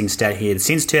interesting stat here.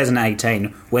 Since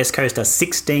 2018, West Coast are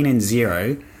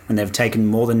 16-0 when they've taken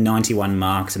more than 91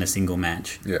 marks in a single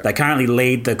match. Yeah. They currently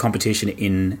lead the competition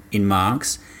in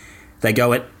marks. They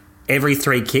go at every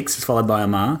 3 kicks is followed by a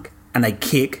mark, and they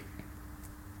kick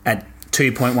at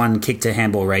 2.1 kick to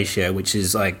handball ratio, which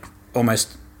is like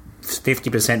almost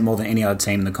 50% more than any other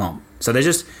team in the comp. So they're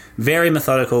just very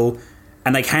methodical,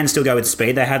 and they can still go with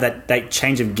speed. They have that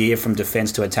change of gear from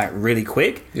defence to attack really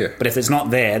quick. Yeah. But if it's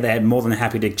not there, they're more than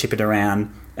happy to chip it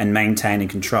around and maintain and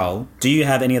control. Do you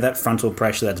have any of that frontal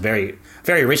pressure that's very,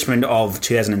 very Richmond of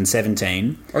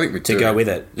 2017 I think we to do. go with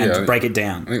it and to break it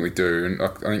down? I think we do. And I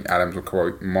think Adams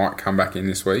might come back in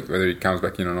this week. Whether he comes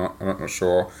back in or not, I'm not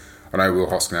sure. I know Will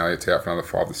Hoskin-Elliott's out for another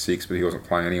 5 to 6, but he wasn't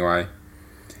playing anyway.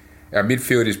 Our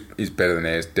midfield is better than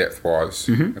theirs, depth-wise,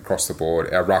 across the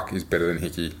board. Our ruck is better than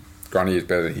Hickey. Grundy is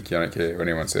better than Hickey, I don't care what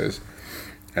anyone says.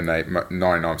 And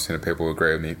 99% of people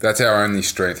agree with me. That's our only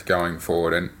strength going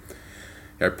forward. And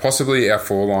possibly our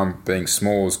forward line being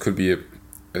smalls could be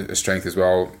a strength as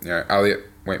well. Elliott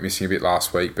went missing a bit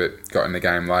last week, but got in the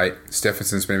game late.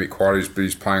 Stephenson's been a bit quiet, but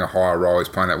he's playing a higher role. He's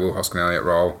playing that Will Hoskin-Elliott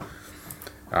role.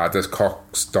 Does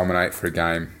Cox dominate for a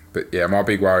game? But yeah, my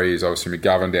big worry is obviously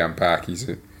McGovern down back. He's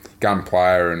a gun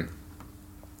player and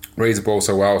reads the ball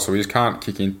so well, so we just can't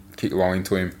kick long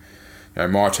into him.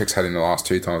 Mychek's had him the last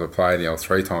 2 times I played him, or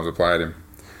 3 times I played him.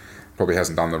 Probably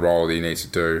hasn't done the role that he needs to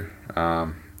do.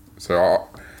 My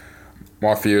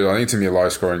fear, I think it's going to be a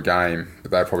low-scoring game,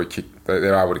 but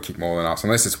they're able to kick more than us.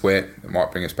 Unless it's wet, it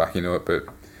might bring us back into it, but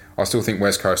I still think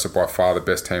West Coast are by far the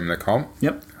best team in the comp.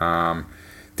 Yep.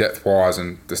 Depth-wise,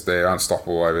 and just they're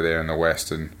unstoppable over there in the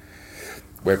West, and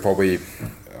we're probably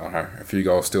a few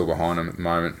goals still behind them at the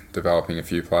moment, developing a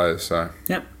few players. So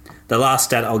Yep. The last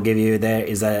stat I'll give you there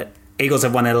is that Eagles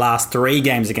have won their last 3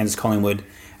 games against Collingwood,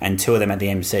 and 2 of them at the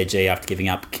MCG after giving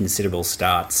up considerable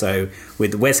starts. So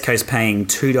with West Coast paying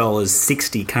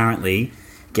 $2.60 currently,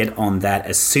 get on that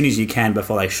as soon as you can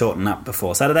before they shorten up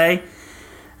before Saturday.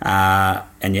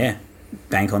 And yeah,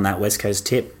 bank on that West Coast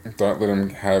tip. don't let them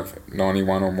have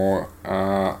 91 or more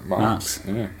marks.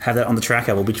 Yeah. Have that on the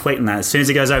tracker. We'll be tweeting that. As soon as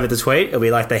it goes over the tweet, it'll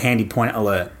be like the handy point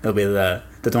alert. It'll be the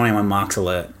 91 marks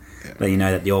alert. Let you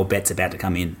know that your bet's about to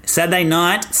come in. Saturday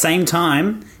night, same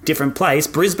time, different place.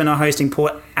 Brisbane are hosting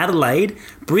Port Adelaide.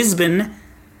 Brisbane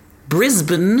are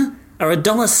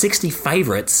 $1.60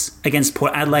 favourites against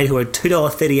Port Adelaide, who are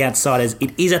 $2.30 outsiders.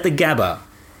 It is at the Gabba.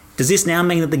 Does this now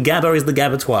mean that the Gabba is the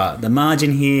Gabatoir? The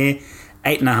margin here,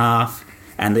 8.5,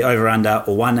 and the over-under,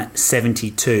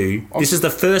 172. This is the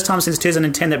first time since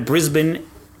 2010 that Brisbane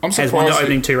has won the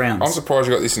opening 2 rounds. I'm surprised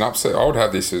you got this in upset. I would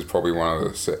have this as probably one of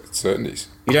the certainties.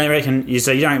 You don't reckon?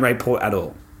 So you don't rate Port at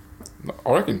all?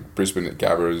 I reckon Brisbane at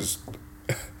Gabba is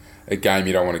a game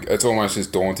you don't want to... It's almost as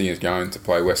daunting as going to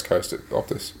play West Coast at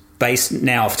Optus. Based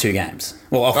now off 2 games.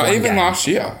 Well, off 1 even game. last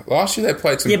year. Last year they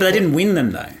played some... Yeah, but they didn't win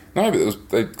them, though. No, but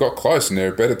they got close, and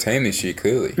they're a better team this year,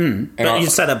 clearly. But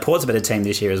you'd say that Port's a better team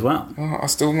this year as well. I'm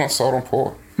still not sold on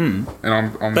Port. And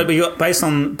I'm But we got based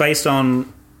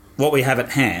on what we have at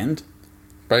hand...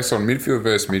 Based on midfield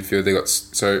versus midfield, they got...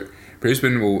 So,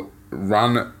 Brisbane will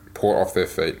run Port off their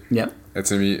feet. Yep. It's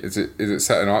going to be... Is it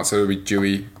Saturday night? So it'll be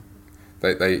Dewey.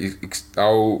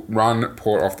 They'll run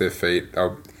Port off their feet.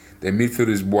 They'll Their midfield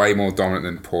is way more dominant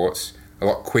than Port's. A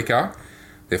lot quicker.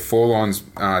 Their foreline's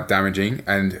damaging.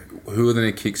 And who are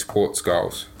going to kick Port's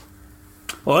goals?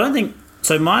 Well, I don't think...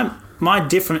 So my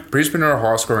different... Brisbane are a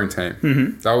high-scoring team.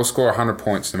 Mm-hmm. They will score 100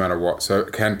 points no matter what. So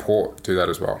can Port do that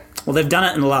as well? Well, they've done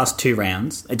it in the last 2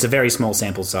 rounds. It's a very small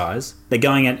sample size. They're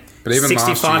going at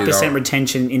 65%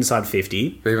 retention inside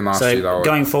 50. But even last year,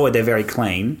 going forward, they're very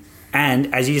clean.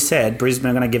 And as you said, Brisbane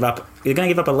are going to give up. They're going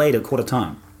to give up a lead at quarter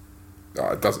time.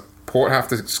 Port have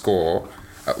to score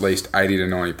at least 80 to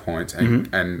 90 points, and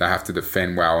they have to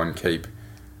defend well and keep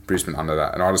Brisbane under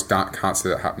that. And I just can't see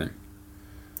that happening.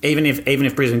 Even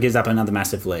if Brisbane gives up another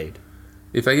massive lead.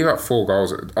 If they give up 4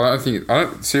 goals,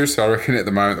 seriously, I reckon at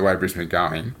the moment the way Brisbane are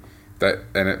going,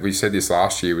 we said this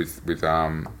last year with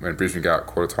when Brisbane got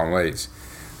quarter time leads,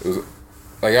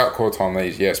 they got quarter time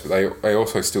leads, yes, but they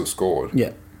also still scored.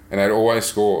 Yeah. And they'd always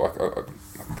score,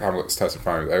 I haven't got the stats in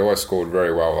front of me, they always scored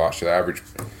very well last year. They averaged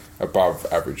above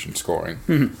average in scoring.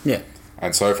 Mm-hmm. Yeah.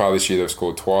 And so far this year they've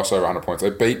scored twice over 100 points. They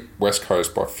beat West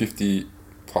Coast by 50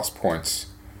 plus points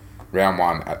round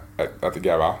 1 at the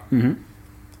Gabba. Mm-hmm.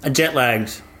 A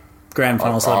jet-lagged grand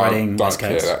final celebrating West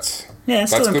Coast.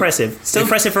 Still impressive. Good. Still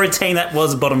impressive for a team that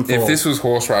was bottom 4. If this was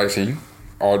horse racing,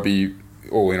 I'd be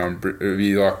all in on... It would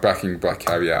be like backing Black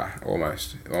Caviar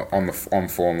almost on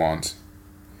form lines.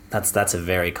 That's a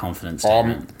very confident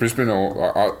statement. Brisbane,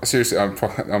 seriously, I'm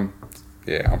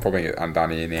probably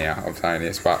undone here now. I'm saying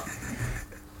this, but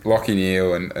Lachie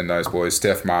Neale and those boys,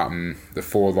 Steph Martin, the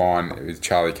 4 line with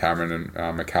Charlie Cameron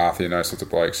and McCarthy and those sorts of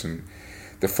blokes, and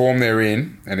the form they're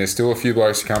in, and there's still a few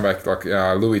blokes to come back. Like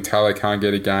Louis Taylor can't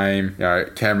get a game.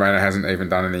 Cam Rayner hasn't even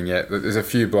done anything yet. There's a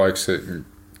few blokes that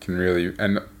can really,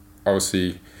 and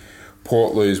obviously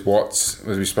Port lose Watts,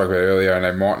 as we spoke about earlier, and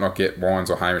they might not get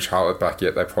Wines or Hamish Hartlett back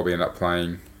yet. They probably end up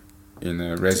playing in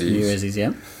the Rezzies. New Rezzies,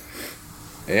 yeah.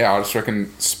 Yeah, I just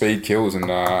reckon speed kills, and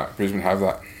Brisbane have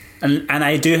that. And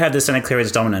they do have the centre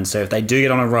clearance dominance, so if they do get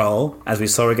on a roll, as we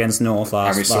saw against North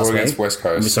last week. And we saw against West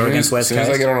Coast. As soon as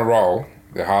they get on a roll,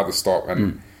 they're hard to stop,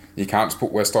 and you can't just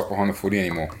put Westhoff behind the footy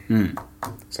anymore.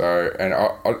 So, and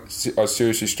I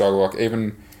seriously struggle. Like,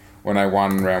 even when they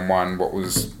won round 1,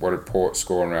 what did Port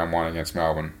score in round 1 against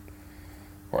Melbourne?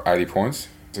 80 points?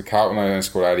 So Carlton only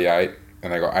scored 88,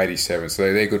 and they got 87.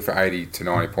 So they're good for 80 to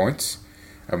 90 points,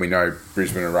 and we know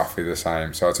Brisbane are roughly the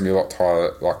same. So it's going to be a lot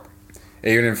tighter. Like,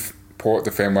 even if Port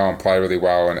defend well and play really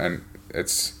well, and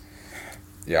it's...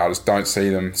 Yeah, I just don't see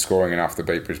them scoring enough to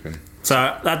beat Brisbane.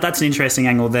 So that's an interesting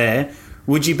angle there.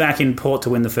 Would you back in Port to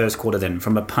win the first quarter then,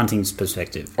 from a punting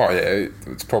perspective? Oh yeah,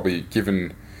 it's probably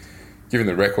given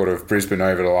the record of Brisbane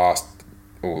over the last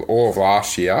all of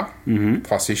last year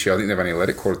plus this year. I think they've only led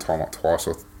it quarter time like twice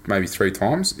or maybe 3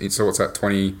 times. So what's that,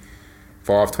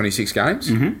 25, 26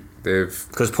 games?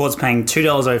 Because Port's paying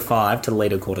 $2.05 to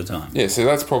lead a quarter time. Yeah, so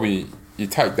that's probably, you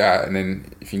take that, and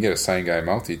then if you can get a same game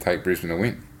multi, you take Brisbane to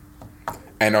win.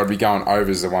 And I'd be going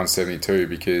overs the 172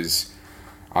 because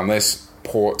unless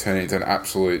Port turn into an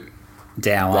absolute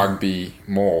dour rugby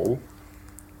maul,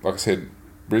 like I said,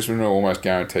 Brisbane are almost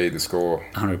guaranteed to score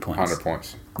 100 points. 100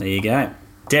 points. There you go.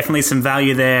 Definitely some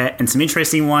value there and some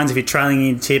interesting ones. If you're trailing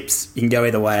in tips, you can go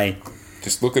either way.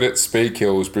 Just look at it. Speed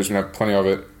kills. Brisbane have plenty of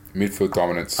it. Midfield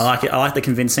dominance. I like it. I like the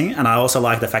convincing, and I also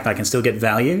like the fact that I can still get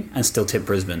value and still tip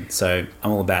Brisbane. So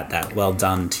I'm all about that. Well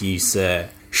done to you, sir.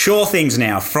 Sure things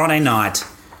now. Friday night.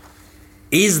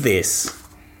 Is this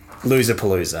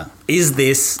Loser-Palooza? Is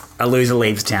this a loser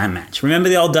leaves town match? Remember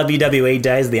the old WWE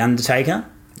days, The Undertaker?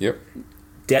 Yep.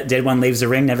 Dead one leaves the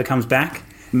ring, never comes back.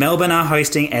 Melbourne are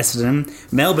hosting Essendon.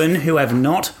 Melbourne, who have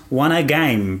not won a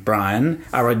game, Brian,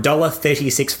 are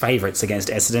 $1.36 favourites against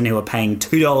Essendon, who are paying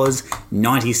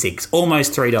 $2.96,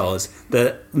 almost $3.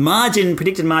 The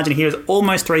predicted margin here is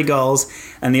almost 3 goals,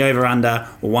 and the over-under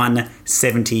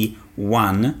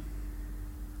 171.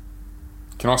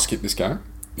 Can I skip this game?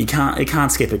 You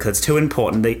can't skip it because it's too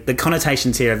important. The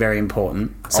connotations here are very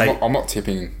important. So I'm not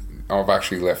tipping. I've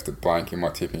actually left it blank in my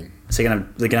tipping. So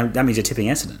that means you're tipping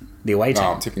Essendon, the away team.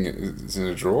 No, I'm tipping it. Is it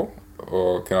a draw,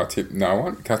 or can I tip no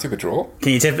one? Can I tip a draw?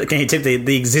 Can you tip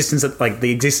the existence of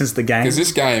the game? Because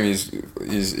this game is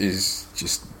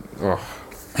just. Oh.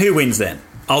 Who wins then?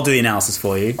 I'll do the analysis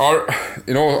for you.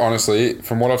 In all honesty,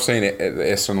 from what I've seen at the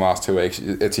Essendon last 2 weeks,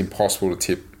 it's impossible to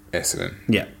tip Essendon.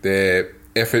 Yeah, their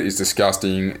effort is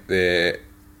disgusting. Their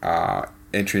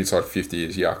entry inside 50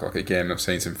 is yuck. Like, again, I've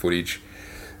seen some footage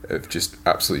of just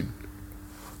absolutely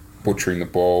butchering the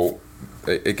ball.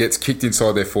 It gets kicked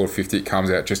inside their forward 50. It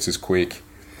comes out just as quick.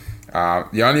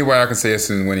 The only way I can see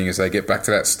Essendon winning is they get back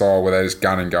to that style where they just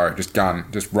gun and go. Just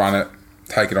run it,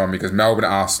 take it on, because Melbourne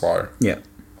are slow. Yeah.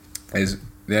 There's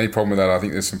The only problem with that, I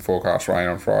think there's some forecast rain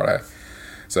on Friday,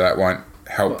 so that won't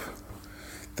help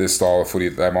the style of footy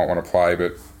that they might want to play.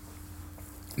 But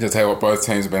to tell you what, both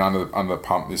teams have been under the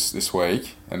pump this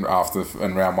week, and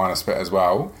round one as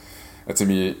well. It's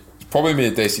probably be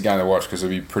a decent game to watch because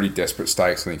it'll be pretty desperate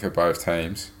stakes, I think, for both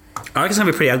teams. I reckon it's going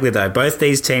to be pretty ugly, though. Both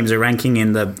these teams are ranking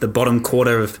in the bottom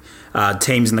quarter of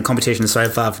teams in the competition so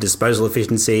far for disposal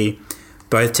efficiency.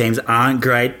 Both teams aren't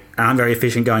great, aren't very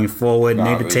efficient going forward. No,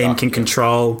 neither team can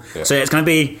control. Yeah. So it'll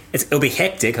be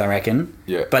hectic, I reckon.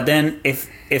 Yeah. But then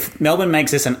if Melbourne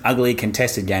makes this an ugly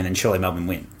contested game, then surely Melbourne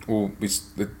win. Well, it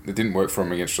didn't work for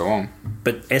them against Geelong.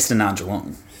 But Essendon aren't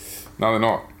Geelong. No, they're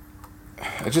not.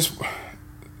 They're just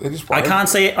I can't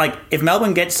see it. Like if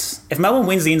Melbourne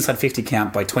wins the inside 50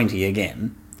 count by 20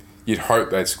 again, you'd hope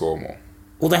they'd score more.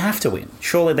 well, they have to win.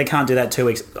 Surely they can't do that 2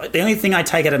 weeks. The only thing I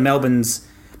take out of Melbourne's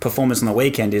performance on the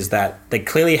weekend is that they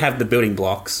clearly have the building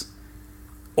blocks.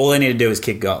 All they need to do is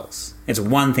kick goals. It's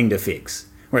one thing to fix.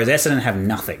 Whereas Essendon have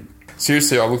nothing.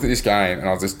 Seriously, I looked at this game and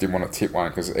I just didn't want to tip one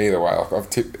because either way, I've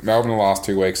tipped Melbourne the last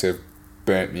 2 weeks. They've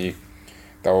burnt me.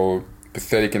 They were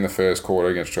pathetic in the first quarter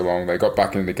against Geelong. They got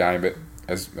back into the game, but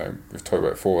as we've talked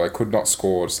about before, they could not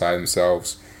score to save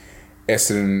themselves.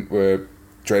 Essendon were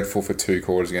dreadful for 2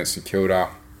 quarters against St Kilda.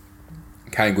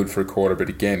 Came good for a quarter, but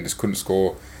again, just couldn't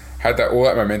score. Had all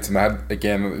that momentum. They had,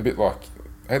 again, a bit like,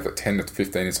 they had like 10 to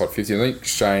 15 inside 50. I think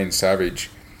Shane Savage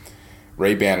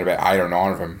rebounded about 8 or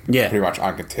 9 of them. Yeah. Pretty much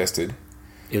uncontested.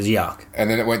 It was yuck. And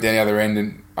then it went down the other end,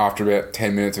 and after about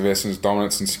 10 minutes of Essendon's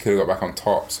dominance, and St Kilda got back on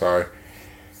top. So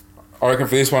I reckon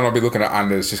for this one, I'll be looking at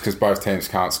unders just because both teams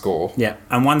can't score. Yeah,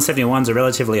 and 171's a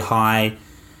relatively high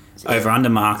over-under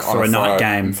mark for a night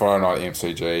game. Friday night at the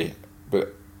MCG.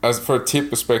 But as for a tip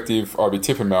perspective, I'd be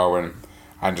tipping Melbourne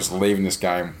and just leaving this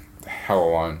game the hell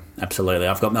alone. Absolutely.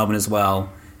 I've got Melbourne as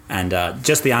well. And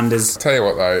just the unders. Tell you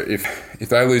what, though, if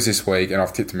they lose this week and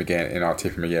I've tipped them again and I'll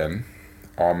tip them again,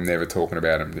 I'm never talking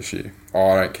about them this year.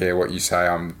 I don't care what you say.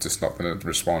 I'm just not going to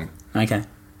respond. Okay.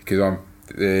 Because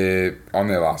they're on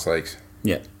their last legs.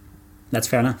 Yeah. That's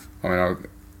fair enough. I mean,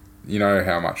 you know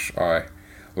how much I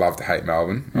love to hate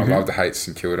Melbourne. I love to hate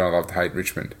St Kilda. I love to hate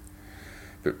Richmond.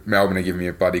 But Melbourne are giving me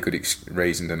a bloody good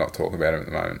reason to not talk about them at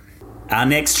the moment. Our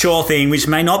next sure thing, which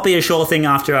may not be a sure thing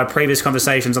after our previous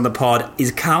conversations on the pod, is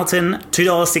Carlton,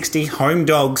 $2.60 home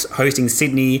dogs hosting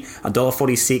Sydney,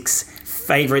 $1.46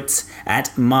 favourites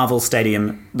at Marvel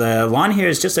Stadium. The line here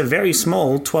is just a very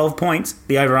small 12 points.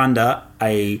 The over-under,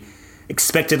 a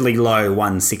expectedly low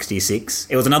 166.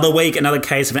 It was another week, another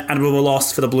case of an admirable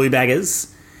loss for the Blue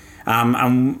Baggers.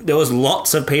 There was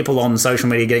lots of people on social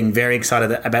media getting very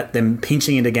excited about them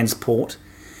pinching it against Port.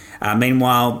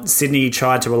 Meanwhile, Sydney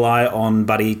tried to rely on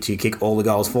Buddy to kick all the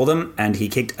goals for them, and he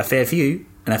kicked a fair few,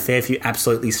 and a fair few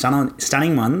absolutely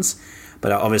stunning ones.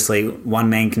 But obviously,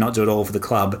 one man cannot do it all for the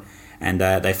club, and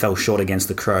they fell short against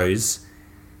the Crows.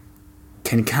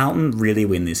 Can Carlton really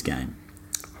win this game?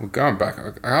 Well, going back,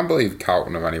 I can't believe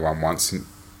Carlton have only won once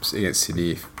against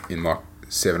Sydney in like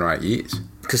 7 or 8 years.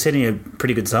 Because Sydney are a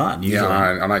pretty good side, usually.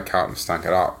 Yeah, I know Carlton stunk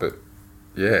it up, but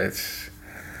yeah, it's...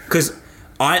 Because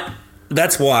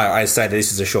that's why I say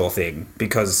this is a sure thing,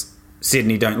 because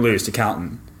Sydney don't lose to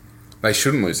Carlton. They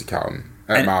shouldn't lose to Carlton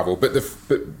at Marvel, but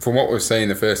from what we've seen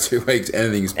the first 2 weeks,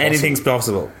 anything's possible. Anything's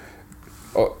possible.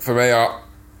 For me,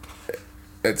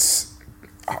 it's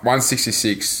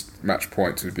 166 match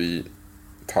points would be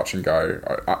touch and go.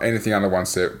 Anything under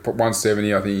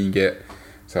 170, I think you can get.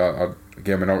 So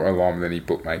again, we're not relying with any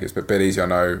bookmakers, but Bet Easy, I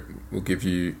know, will give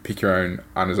you pick your own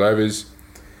unders overs.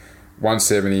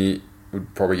 170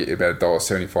 would probably get you about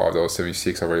 $1.75,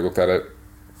 $1.76. I've already looked at it.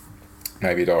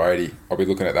 Maybe $1.80. I'll be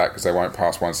looking at that because they won't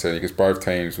pass 170 because both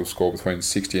teams will score between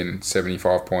 60 and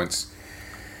 75 points.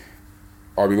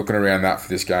 I'll be looking around that for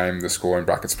this game. The scoring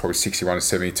bracket's probably 61 to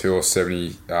 72 or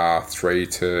 73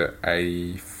 to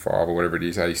 85 or whatever it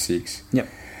is, 86. Yep.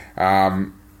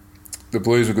 The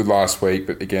Blues were good last week,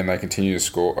 but again, they continue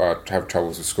to have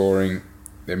troubles with scoring.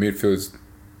 Their midfield's,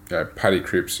 Paddy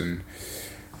Cripps and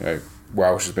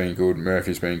Welsh has been good,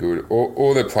 Murphy's been good.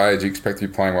 All their players you expect to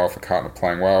be playing well for Carlton are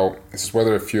playing well. It's just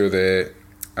whether a few of their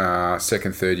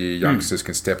second, third year youngsters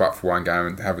can step up for one game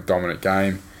and have a dominant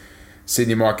game.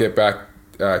 Sydney might get back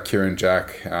Kieran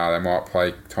Jack. They might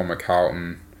play Tom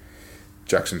McCarlton.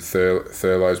 Jackson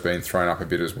Thurlow's been thrown up a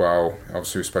bit as well.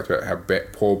 Obviously, we spoke about how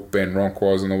poor Ben Ronk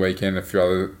was on the weekend, a few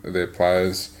other of their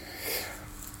players.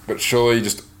 But surely,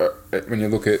 just when you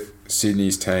look at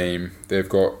Sydney's team, they've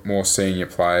got more senior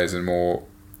players and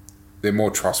they're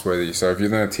more trustworthy. So if you're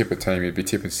going to tip a team, you'd be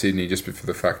tipping Sydney just for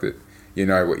the fact that you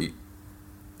know what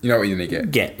you're going to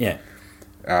get. Yeah.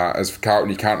 As for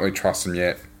Carlton, you can't really trust them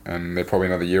yet. and they're probably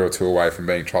another year or two away from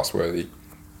being trustworthy.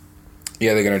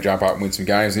 Yeah, they're going to jump up and win some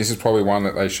games. This is probably one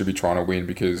that they should be trying to win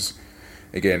because,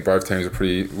 again, both teams are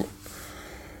pretty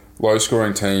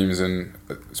low-scoring teams, and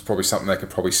it's probably something they could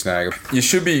probably snag. You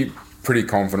should be pretty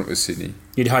confident with Sydney.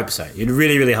 You'd hope so. You'd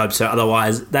really, really hope so.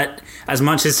 Otherwise, that as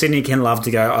much as Sydney can love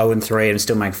to go 0-3 and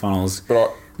still make finals,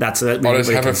 But I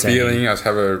just have a feeling. I just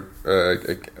have a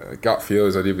gut feel,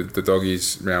 as I did with the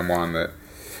Doggies round one, that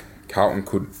Carlton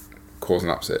could cause an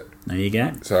upset. There you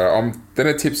go. So I'm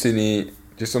going to tip Sydney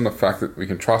just on the fact that we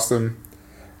can trust them.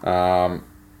 And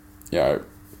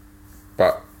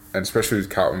especially with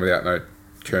Carlton without no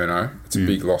Curnow, it's a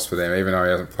big loss for them, even though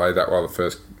he hasn't played that well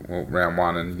round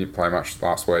one, and he didn't play much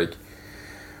last week.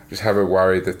 Just have a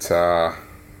worry that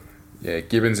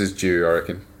Gibbons is due, I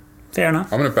reckon. Fair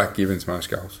enough. I'm going to back Gibbons most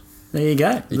goals. There you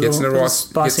go. He gets in the right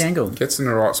spicy angle. Gets in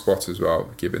the right spots as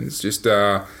well. Gibbons just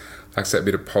lacks that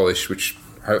bit of polish, which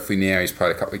hopefully now he's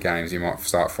played a couple of games, he might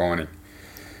start finding.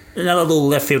 Another little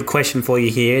left field question for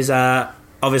you here is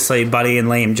obviously Buddy and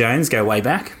Liam Jones go way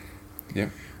back. Yeah.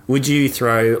 Would you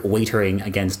throw Wiedering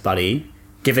against Buddy,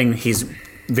 given his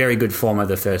very good form of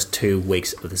the first 2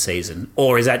 weeks of the season,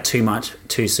 or is that too much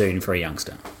too soon for a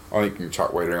youngster? I think you can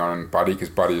chuck Wiedering on Buddy because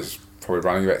Buddy is probably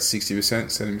running about 60%,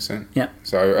 70%. Yeah.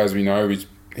 So as we know,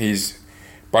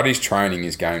 Buddy's training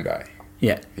is game day.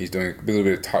 Yeah. He's doing a little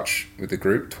bit of touch with the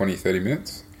group, 20, 30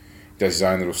 minutes. He does his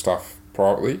own little stuff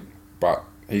privately, but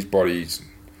his body's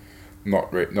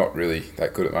not really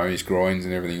that good at the moment. His groins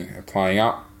and everything are playing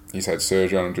up. He's had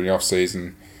surgery on him during the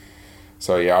off-season.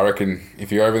 So, yeah, I reckon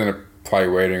if you're ever going to play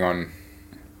Wiedering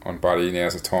on Buddy,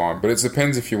 now's the time. But it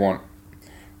depends if you want.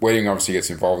 Wiedering obviously gets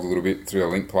involved a little bit through the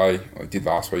link play. Like he did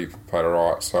last week, played all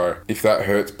right. So if that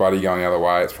hurts Buddy going the other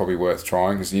way, it's probably worth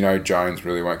trying because Jones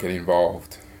really won't get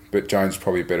involved. But Jones is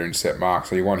probably better in set mark,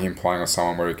 so you want him playing on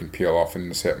someone where he can peel off in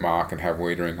the set mark and have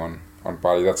Wiedering on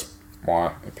Buddy. That's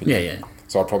my opinion. Yeah.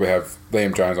 So I'd probably have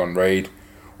Liam Jones on Reid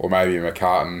or maybe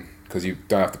McCartan because you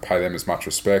don't have to pay them as much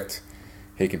respect.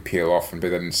 He can peel off and be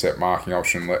that intercept marking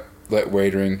option. Let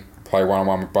Wiedering play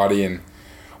one-on-one with Buddy, and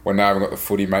when they haven't got the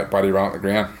footy, make Buddy run up the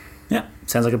ground. Yeah,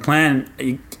 sounds like a plan.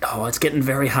 It's getting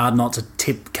very hard not to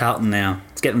tip Carlton now.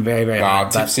 It's getting very, very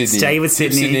hard. Tip Sydney. Stay with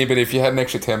Sydney. But if you had an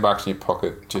extra $10 in your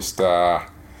pocket, just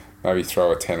maybe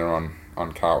throw a tenner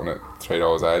on Carlton at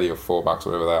 $3.80 or $4,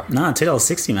 whatever they are. No,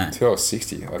 $2.60, mate.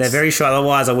 $2.60. They're very short.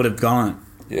 Otherwise, I would have gone.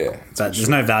 Yeah. But there's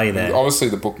no value there. Obviously,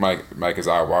 the bookmakers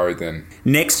are worried then.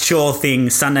 Next sure thing,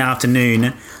 Sunday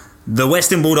afternoon, the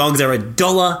Western Bulldogs are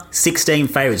 $1.16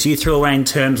 favourites. You threw away in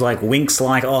terms like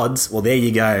winks-like odds. Well, there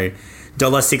you go.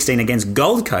 $1.16 against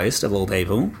Gold Coast, of all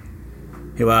people,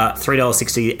 who are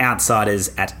 $3.60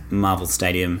 outsiders at Marvel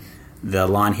Stadium. The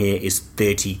line here is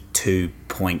 32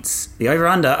 points. The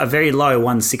over-under, a very low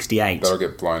 168. That'll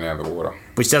get blown out of the water.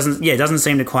 Which doesn't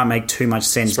seem to quite make too much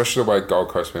sense. Especially the way Gold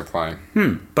Coast have been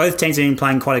playing. Both teams have been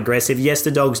playing quite aggressive. Yes,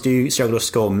 the Dogs do struggle to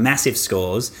score massive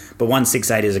scores, but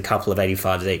 168 is a couple of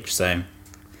 85s each, so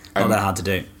not that hard to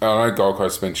do. I know Gold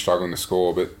Coast have been struggling to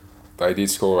score, but they did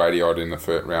score 80-odd in the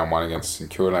first round one against St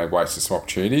Kilda, and they wasted some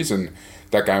opportunities, and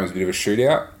that game was a bit of a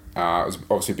shootout. It was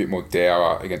obviously a bit more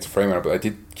dour against Fremantle, but they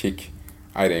did kick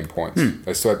 18 points.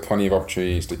 They still had plenty of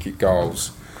opportunities to kick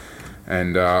goals,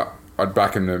 and I'd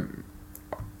back them to...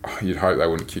 You'd hope they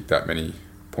wouldn't kick that many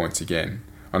points again.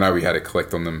 I know we had a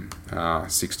collect on them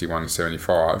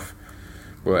 61-75.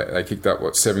 Well, they kicked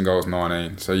up, 7 goals,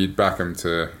 19. So you'd back them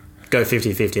to... Go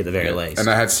 50-50 at the very least. And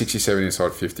they had 67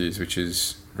 inside 50s, which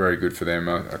is very good for them.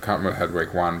 I can't remember what they had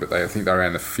week one, but I think they're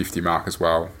around the 50 mark as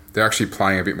well. They're actually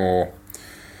playing a bit more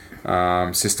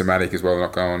systematic as well. They're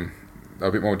not going... They were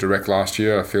a bit more direct last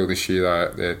year. I feel this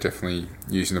year they're definitely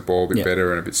using the ball a bit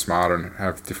better and a bit smarter and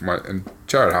have different ways. And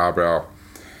Jared Harbrow...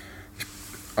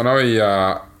 I know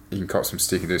he can cop some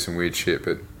stick and do some weird shit,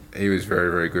 but he was very,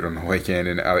 very good on the weekend.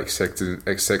 And Alex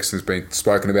Sexton's been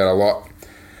spoken about a lot,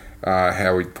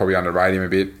 how we probably underrate him a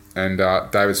bit. And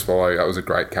David Swallow, that was a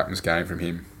great captain's game from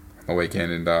him on the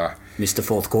weekend. And missed the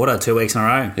fourth quarter 2 weeks in a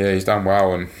row. Yeah, he's done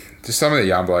well. And just some of the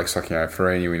young blokes like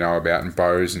Farini we know about and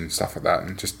Bowes and stuff like that,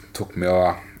 and just Took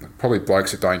Miller, probably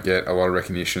blokes that don't get a lot of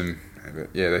recognition. But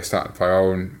yeah, they're starting to play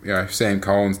well. And Sam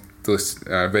Collins,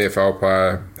 VFL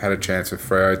player, had a chance with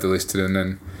Freo, delisted, and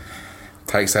then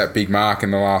takes that big mark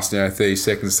in the last 30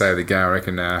 seconds to save the game. I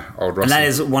reckon old Roscoe. And that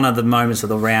is one of the moments of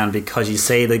the round because you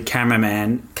see the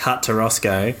cameraman cut to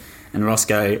Roscoe, and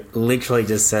Roscoe literally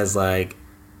just says like,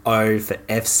 "Oh, for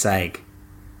F's sake,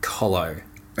 Colo."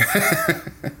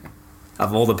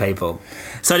 Of all the people.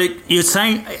 So you're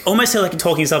saying, almost like you're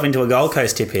talking yourself into a Gold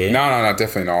Coast tip here. No,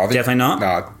 definitely not. Definitely not?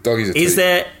 No, Doggies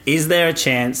are Is there a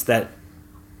chance that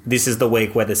this is the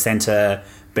week where the centre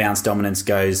bounce dominance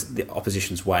goes the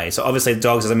opposition's way. So obviously the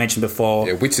Dogs, as I mentioned before...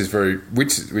 Yeah, which is...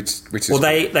 Well,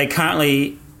 they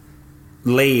currently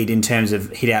lead in terms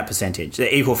of hit-out percentage.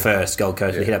 They're equal first, Gold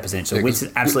Coast, with hit-out percentage. So Witts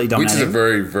is absolutely dominating. Witts is a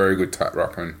very, very good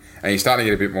ruckman. And he's starting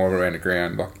to get a bit more around the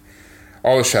ground. Like,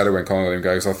 I was shadowed when Colin let him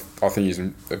go because I think he's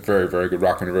a very, very good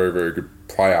ruckman, a very, very good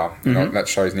player. And that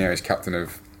shows now he's captain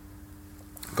of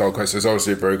Gold Coast. So he's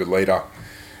obviously a very good leader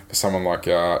for someone like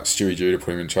Stewie Dew to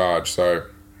put him in charge. So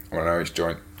I don't know, he's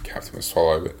joint captain with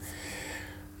Swallow, but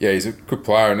yeah, he's a good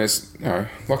player. And there's,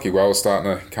 Lockie Wells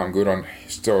starting to come good on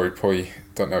his story. Probably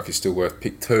don't know if he's still worth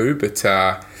pick 2, but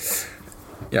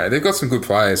they've got some good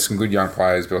players, some good young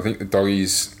players. But I think the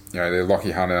Doggies, they're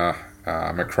Lockie Hunter,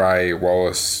 McRae,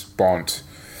 Wallace, Bont,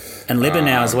 and Libba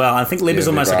now as well. I think Libba's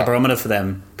almost like a barometer for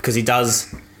them because he's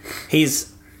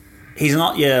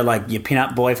not your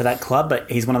pin-up boy for that club, but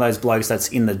he's one of those blokes that's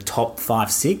in the top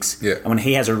 5, 6. Yeah. And when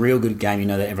he has a real good game, you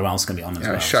know that everyone else is going to be on as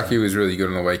well. Shucky was really good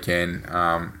on the weekend.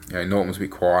 Norton was a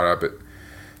bit quieter, but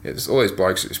just all these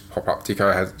blokes just pop up.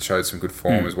 Tico showed some good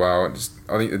form as well.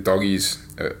 I think the Doggies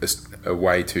are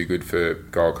way too good for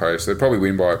Gold Coast. They'll probably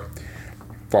win by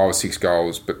 5 or 6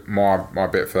 goals, but my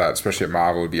bet for that, especially at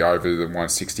Marvel, would be over the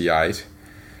 168.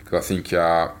 Because I think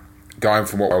going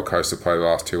from what Gold Coast have played the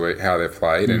last 2 weeks, how they've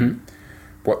played, and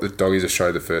what the Doggies have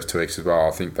showed the first 2 weeks as well,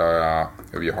 I think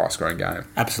it'll be a high-scoring game.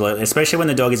 Absolutely, especially when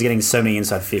the Doggies are getting so many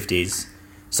inside 50s.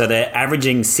 So they're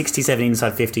averaging 67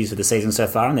 inside 50s for the season so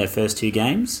far in their first 2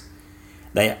 games.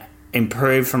 They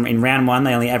improved from in round 1,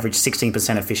 they only averaged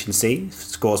 16% efficiency,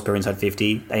 scores per inside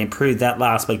 50. They improved that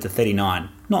last week to 39.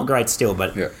 Not great still,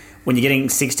 but when you're getting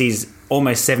 60s,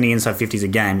 almost 70 inside 50s a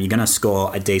game, you're going to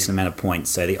score a decent amount of points.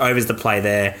 So the over's the play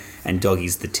there and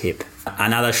Doggies the tip.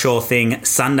 Another sure thing,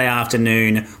 Sunday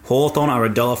afternoon, Hawthorn are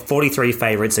 $1.43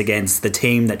 favourites against the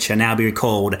team that shall now be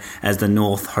recalled as the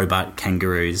North Hobart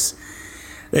Kangaroos.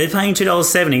 They're paying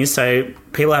 $2.70, so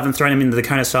people haven't thrown them into the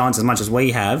cone of silence as much as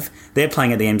we have. They're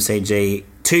playing at the MCG.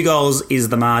 2 goals is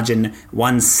the margin,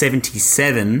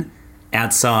 177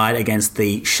 outside against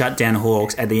the shutdown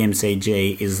Hawks at the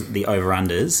MCG is the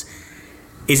over-unders.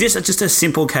 Is this just a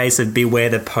simple case of beware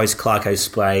the post-Clarko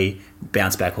spray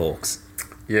bounce-back Hawks?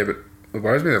 Yeah, but it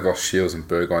worries me they've lost Shields and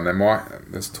Burgoyne.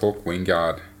 There's talk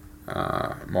Wingard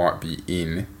might be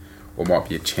in or might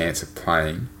be a chance of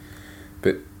playing.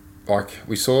 But like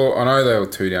we saw, I know they were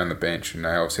 2 down the bench and they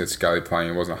obviously had Scully playing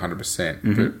and wasn't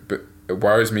 100%. But it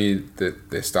worries me that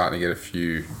they're starting to get a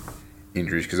few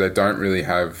injuries because they don't really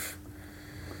have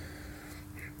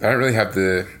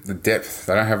the depth.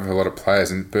 They don't have a lot of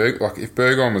players. And if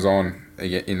Burgoyne was on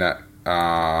in that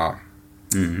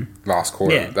last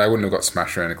quarter, they wouldn't have got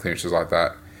smashed around the clearances like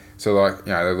that. So they've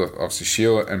got obviously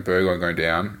Shield and Burgoyne going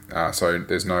down. So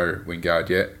there's no Wingard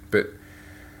yet. But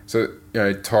so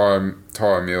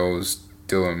Ty Mills,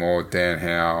 Dylan Moore, Dan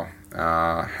Howe,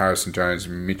 Harrison Jones,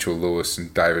 Mitchell Lewis,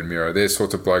 and David Miro. They're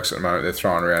sorts of blokes at the moment they're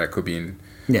throwing around. It could be in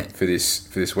for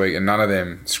this week, and none of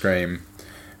them scream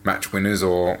match winners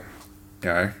or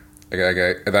are they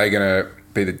going to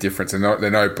be the difference? They're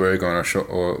no Burgoyne or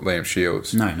Liam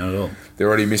Shields. No, not at all. They're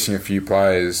already missing a few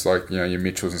players like your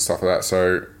Mitchells and stuff like that.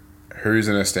 So who's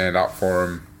going to stand up for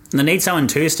them? And they need someone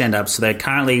to stand up. So they're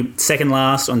currently second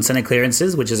last on centre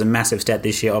clearances, which is a massive stat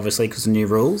this year, obviously, because of new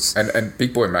rules. And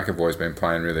Big Boy McAvoy's been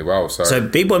playing really well. So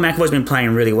Big Boy McAvoy's been playing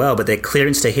really well, but their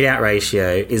clearance to hit-out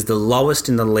ratio is the lowest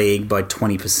in the league by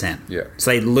 20%. Yeah.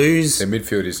 So they lose... Their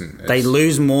midfield isn't... They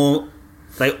lose more...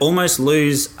 They almost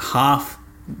lose half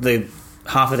of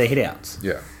their hit-outs.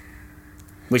 Yeah.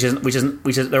 Which is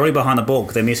they're already behind the ball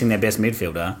because they're missing their best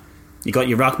midfielder. You got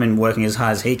your ruckman working as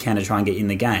hard as he can to try and get in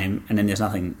the game, and then there's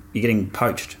nothing. You're getting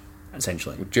poached,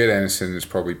 essentially. Well, Jed Anderson is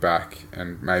probably back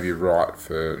and maybe right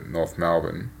for North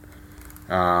Melbourne.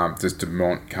 Does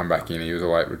Dumont come back in? He was a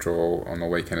late withdrawal on the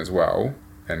weekend as well,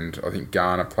 and I think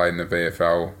Garner played in the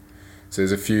VFL. So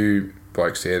there's a few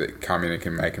blokes there that come in and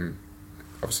can make them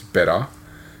obviously better.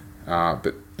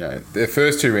 But their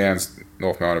first 2 rounds,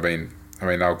 North Melbourne have been. I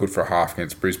mean, they were good for a half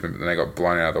against Brisbane, but then they got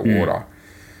blown out of the water.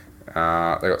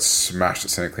 They got smashed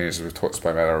at centre clearance, as we've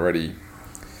spoken about already.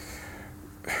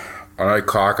 I know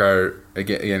Clarko,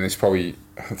 again, there's probably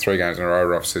 3 games in a row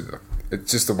where I've said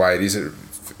it's just the way it is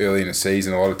early in the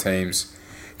season. A lot of teams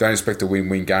don't expect to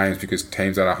win games because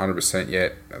teams aren't 100%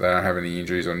 yet. They don't have any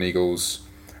injuries or niggles.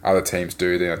 Other teams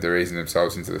do. They're easing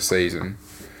themselves into the season.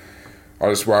 I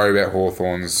just worry about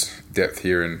Hawthorn's depth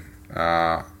here and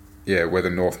whether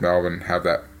North Melbourne have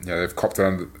that. They've copped it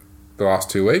under the last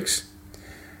 2 weeks.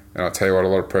 And I'll tell you what, a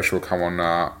lot of pressure will come on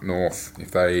North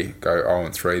if they go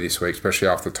 0-3 this week, especially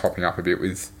after topping up a bit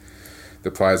with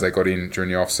the players they got in during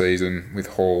the off-season with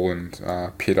Hall and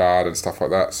Pittard and stuff like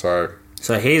that. So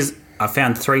So I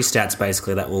found 3 stats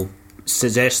basically that will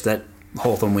suggest that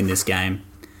Hawthorn win this game.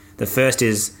 The first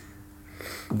is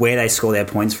where they score their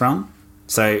points from.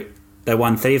 So they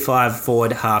won 35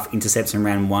 forward half intercepts in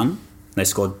round 1. They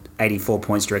scored 84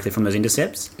 points directly from those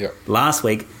intercepts. Yep. Last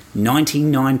week,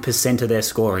 99% of their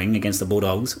scoring against the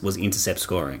Bulldogs was intercept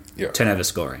scoring, turnover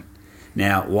scoring.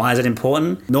 Now, why is it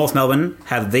important? North Melbourne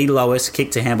have the lowest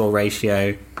kick-to-handball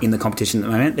ratio in the competition at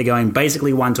the moment. They're going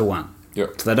basically 1-to-1.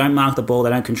 Yep. So they don't mark the ball, they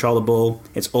don't control the ball.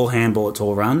 It's all handball, it's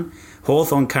all run.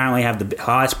 Hawthorn currently have the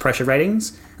highest pressure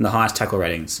ratings and the highest tackle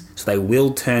ratings. So they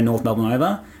will turn North Melbourne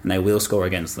over and they will score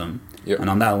against them. Yep. And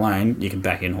on that alone, you can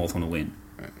back in Hawthorn to win.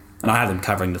 And I have them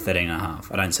covering the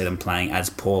 13.5. I don't see them playing as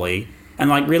poorly.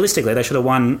 And, realistically, they should have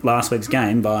won last week's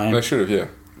game by... They should have,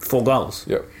 4 goals.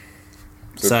 Yep.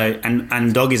 So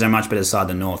and Doggies are a much better side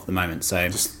than North at the moment. So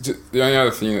just the only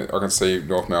other thing that I can see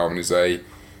North Melbourne is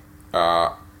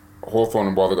Hawthorn,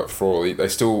 and while they got Frawley, they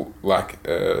still lack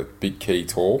a big key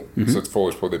tall. Mm-hmm. So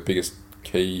Frawley's probably their biggest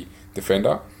key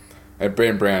defender. And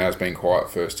Ben Brown has been quiet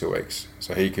the first 2 weeks,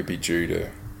 so he could be due to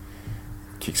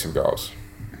kick some goals.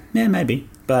 Yeah, maybe.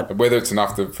 But whether it's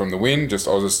enough from the win, I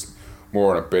was just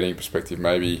more on a betting perspective.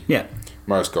 Maybe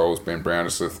most goals Ben Brown,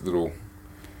 just a little...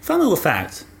 Fun little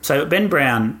fact. So Ben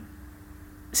Brown,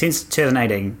 since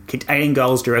 2018, kicked 18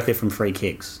 goals directly from free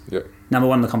kicks. Yep. Number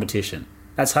 1 in the competition.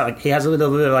 That's how he has a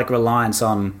little bit of reliance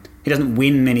on... He doesn't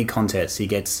win many contests. He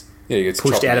gets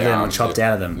pushed out of them or chopped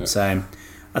out of them. Yep. So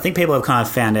I think people have kind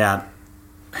of found out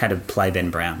how to play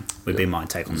Ben Brown, would be my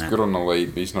take on that. He's good on the lead,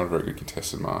 but he's not a very good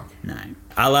contested mark. No.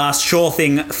 Our last sure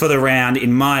thing for the round,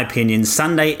 in my opinion,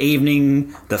 Sunday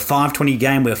evening, the 5:20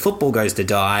 game where football goes to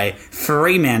die.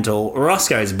 Fremantle,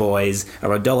 Roscoe's boys,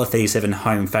 are $1.37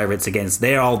 home favourites against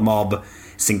their old mob,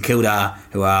 St Kilda,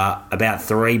 who are about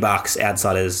 $3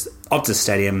 outsiders. Optus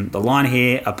Stadium. The line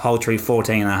here, a paltry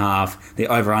 14.5. The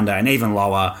over-under, an even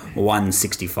lower,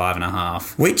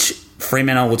 165.5. Which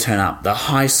Fremantle will turn up? The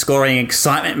high-scoring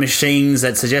excitement machines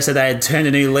that suggested they had turned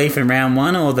a new leaf in round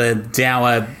 1, or the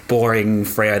dour, boring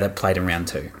Freo that played in round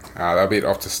 2? They'll be at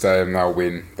Optus Stadium. They'll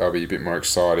win. They'll be a bit more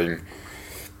exciting.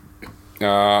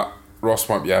 Ross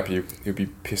won't be happy. He'll be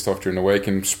pissed off during the week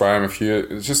and spray him a few.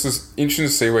 It's just interesting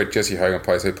to see where Jesse Hogan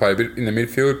plays. He play a bit in the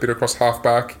midfield, a bit across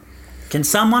half-back. Can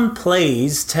someone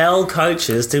please tell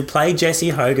coaches to play Jesse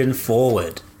Hogan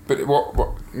forward? But what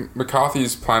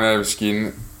McCarthy's playing out of his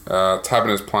skin.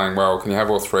 Taberner's playing well. Can you have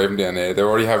all 3 of them down there? They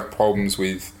already have problems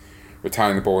with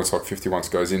retaining the ball inside 50 once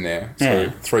it goes in there.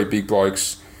 So 3 big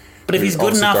blokes. But if he's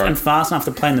good enough and fast enough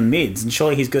to play in the mids, and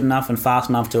surely he's good enough and fast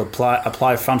enough to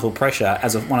apply frontal pressure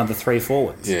as one of the 3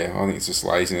 forwards. Yeah, I think it's just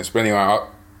laziness. But anyway, I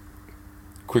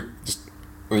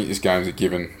think this game's a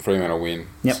given. Fremantle win.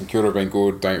 Yep. St Kilda have been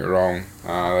good, don't get me wrong.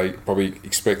 They probably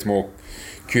expect more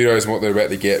kudos than what they're about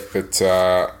to get. But,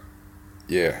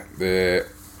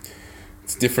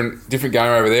 it's a different game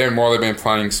over there. And while they've been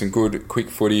playing some good, quick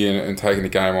footy and taking the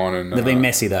game on... and they've been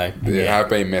messy, though. They have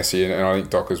been messy, and I think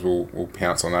Dockers will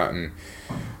pounce on that. And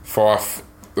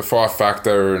the Fife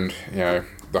factor and,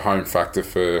 the home factor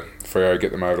for Freo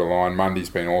get them over the line. Mundy's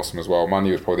been awesome as well.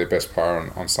 Mundy was probably their best player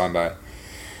on Sunday.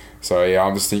 So,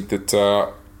 I just think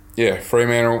that,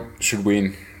 Fremantle should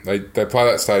win. They play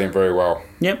that stadium very well.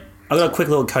 Yep. I've got a quick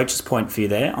little coach's point for you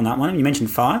there on that one. You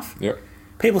mentioned Fife. Yep.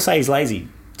 People say he's lazy.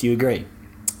 Do you agree?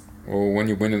 Well, when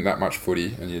you're winning that much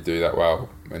footy and you do that well,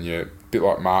 and you're a bit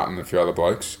like Martin and a few other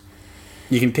blokes...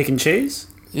 You can pick and choose?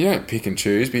 You don't pick and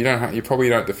choose, but you probably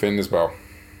don't defend as well.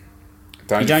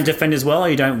 You don't defend as well, or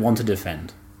you don't want to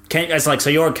defend? So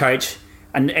you're a coach,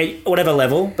 and at whatever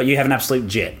level, but you have an absolute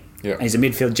jet. Yeah. And he's a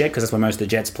midfield jet because that's where most of the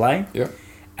Jets play. Yeah.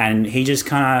 And he just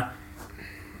kind of...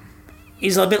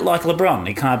 He's a bit like LeBron.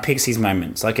 He kind of picks his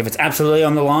moments. Like, if it's absolutely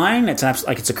on the line, it's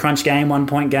a crunch game,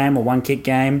 1-point game or 1-kick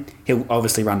game, he'll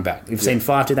obviously run back. We've seen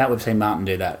Fife do that. We've seen Martin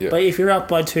do that. Yeah. But if you're up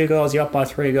by 2 goals, you're up by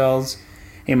 3 goals,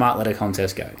 he might let a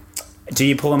contest go. Do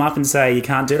you pull him up and say you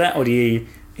can't do that? Or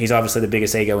he's obviously the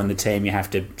biggest ego in the team, you have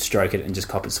to stroke it and just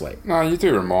cop it sweet? No, you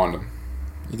do remind him.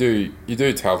 You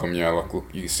do tell them, look,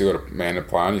 you still got a man to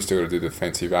play on, you still got to do the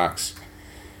defensive acts.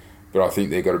 But I think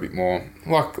they've got a bit more,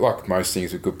 like most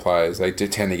things with good players, they do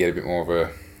tend to get a bit more of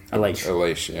a leash. A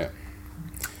leash, yeah.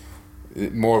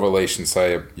 More of a leash than,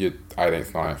 say, your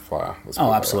 18th, 19th player.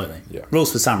 Oh, absolutely. Yeah.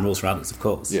 Rules for some, rules for others, of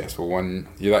course. Yes, well, when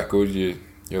you're that good, you're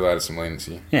allowed some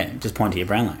leniency. Yeah, just point to your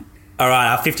Brownlow. All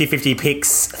right, our 50-50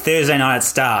 picks. Thursday night it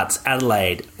starts.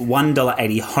 Adelaide,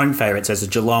 $1.80 home favourites versus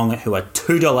Geelong, who are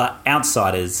 $2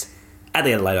 outsiders at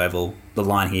the Adelaide Oval. The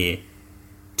line here,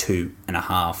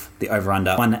 2.5. The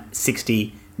over-under,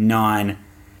 169.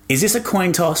 Is this a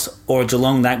coin toss, or are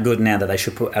Geelong that good now that they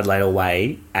should put Adelaide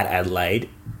away at Adelaide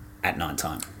at night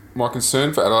time. My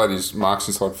concern for Adelaide is marks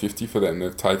inside 50 for them.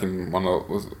 They've taken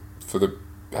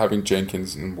having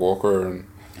Jenkins and Walker and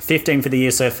 15 for the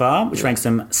year so far, which ranks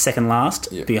them second last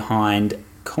behind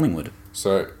Collingwood.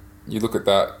 So you look at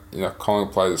that,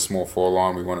 Collingwood plays a small forward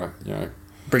line. We want to,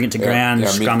 bring it to ground,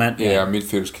 scrum it. Yeah, our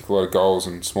midfielders kick a lot of goals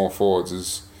and small forwards.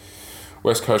 Is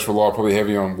West Coast rely probably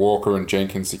heavy on Walker and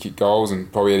Jenkins to kick goals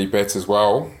and probably Eddie Betts as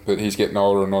well, but he's getting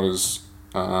older and not as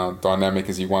dynamic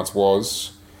as he once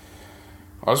was.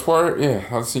 I just worry, I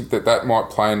just think that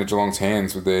might play into Geelong's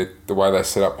hands with the way they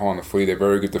set up behind the footy. They're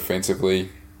very good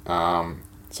defensively, so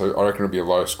I reckon it'll be a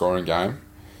low-scoring game.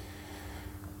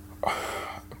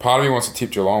 Part of me wants to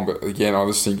tip Geelong, but again, I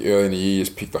just think early in the year,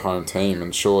 just pick the home team,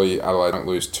 and surely Adelaide don't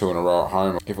lose 2 in a row at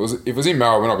home. If it was in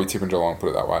Melbourne, I'd be tipping Geelong, put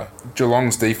it that way.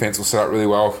 Geelong's defence will set up really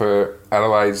well for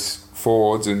Adelaide's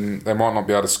forwards, and they might not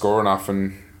be able to score enough,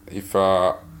 and if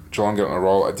Geelong get on a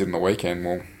roll like they did on the weekend,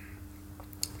 well,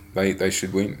 they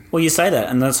should win. Well, you say that,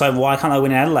 and so why can't they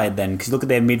win Adelaide then? Because look at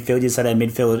their midfield. You say their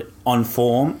midfield on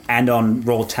form and on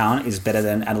raw talent is better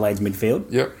than Adelaide's midfield.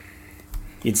 Yep.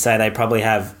 You'd say they probably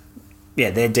have,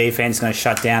 their defence is going to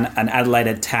shut down an Adelaide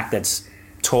attack that's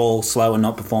tall, slow, and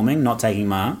not performing, not taking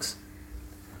marks.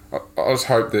 I just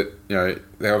hope that,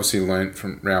 they obviously learnt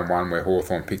from round 1 where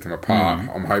Hawthorn picked them apart.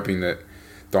 I'm hoping that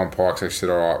Don Pikes actually said,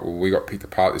 all right, well, we got picked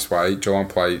apart this way. Geelong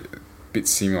played a bit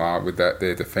similar with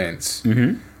their defence.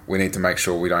 Mm-hmm. We need to make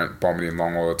sure we don't bomb it in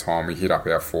long all the time. We hit up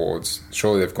our forwards.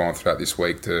 Surely they've gone through that this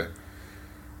week to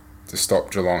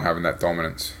stop Geelong having that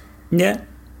dominance. Yeah.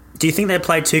 Do you think they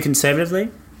played too conservatively?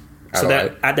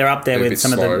 Adelaide. So they're up there with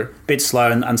some slow. of the bit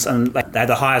slow, and they have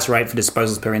the highest rate for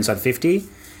disposals per inside 50,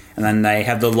 and then they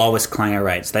have the lowest clanger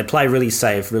rates. They play really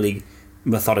safe, really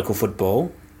methodical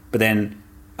football, but then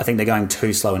I think they're going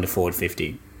too slow into forward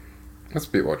 50. That's a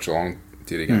bit what Geelong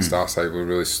did against us. They were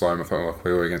really slow, methodical, like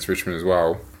we were against Richmond as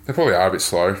well. They probably are a bit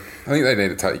slow. I think they need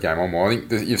to take the game on more. I think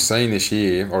that you've seen this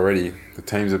year already, the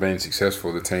teams have been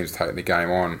successful. The teams taking the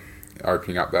game on,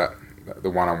 opening up the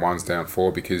one-on-ones down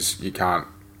forward, because you don't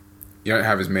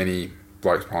have as many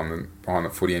blokes behind the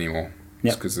footy anymore.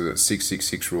 Just because of the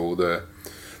 6-6-6 rule, the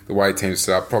way teams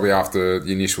set up. Probably after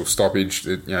the initial stoppage,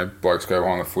 blokes go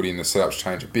behind the footy and the setups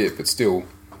change a bit, but still,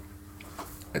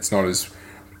 it's not as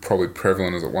probably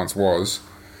prevalent as it once was,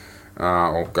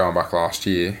 or going back last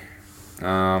year.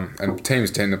 And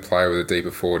teams tend to play with a deeper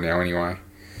forward now anyway.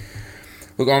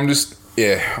 Look, I'm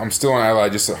still on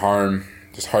Adelaide just at home,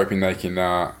 just hoping they can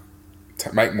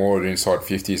make more of the inside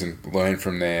 50s and learn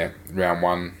from their round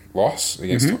 1 loss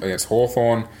against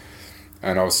Hawthorn,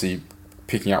 and obviously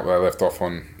picking up where they left off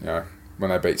on, when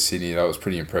they beat Sydney. That was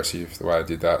pretty impressive the way they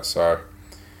did that. So,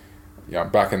 I'm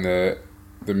back in the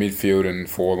midfield and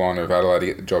forward line of Adelaide to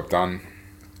get the job done.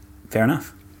 Fair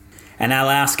enough. And our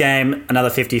last game, another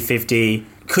 50-50.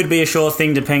 Could be a sure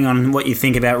thing depending on what you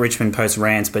think about Richmond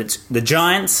post-Rants, but it's the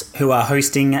Giants who are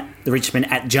hosting the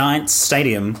Richmond at Giants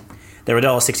Stadium. They're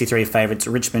 $1.63 favourites.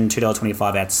 Richmond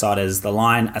 $2.25 outsiders. The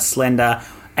line a slender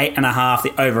 8.5.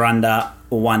 The over/under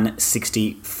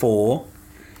 164.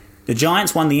 The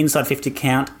Giants won the inside 50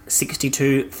 count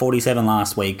 62-47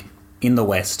 last week in the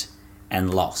West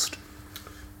and lost.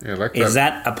 Yeah, like Is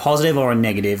that a positive or a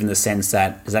negative in the sense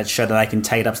that does that show that they can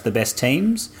take it up to the best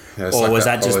teams, or was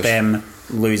that just them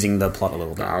losing the plot a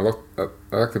little bit? I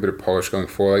like a bit of polish going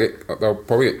forward. They'll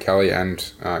probably get Kelly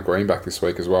and Green back this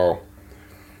week as well.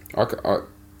 I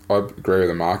agree with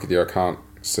the market here. I can't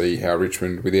see how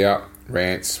Richmond, without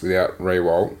Rance, without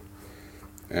Rewalt,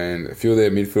 and a few of their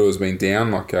midfielders have been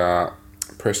down, like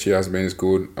Prestia hasn't been as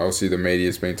good. Obviously, the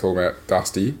media's been talking about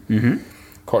Dusty. Mm-hmm.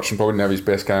 Cotchin probably didn't have his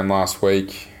best game last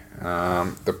week.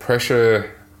 The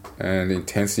pressure and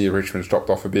intensity of Richmond's dropped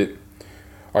off a bit.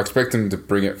 I expect them to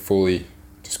bring it fully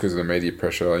just because of the media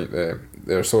pressure. I think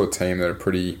they're a sort of team that are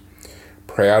pretty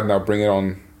proud, and they'll bring it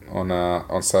on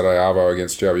Saturday Arvo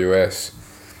against GWS.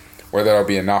 Whether that'll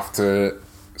be enough to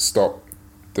stop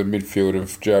the midfield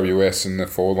of GWS and the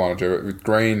forward line of GWS. With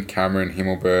Green, Cameron,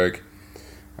 Himmelberg,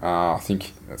 I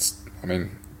think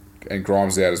and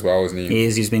Grimes out as well, isn't he? He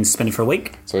is. He's been suspended for a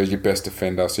week. So he's your best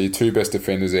defender. So your 2 best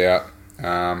defenders out.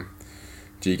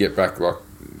 Do you get back who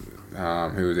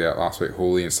was out last week,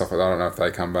 Hooley and stuff like that? I don't know if they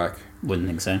come back. Wouldn't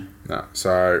think so. No.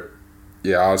 So, I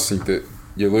just think that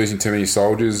you're losing too many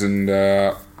soldiers, and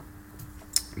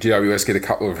GWS get a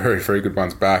couple of very, very good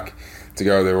ones back to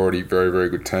go. They're already a very, very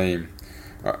good team.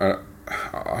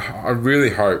 I really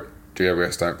hope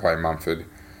GWS don't play Mumford.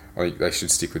 I think they should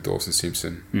stick with Dawson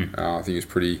Simpson. I think he was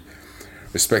pretty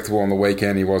respectable on the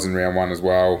weekend. He was in round 1 as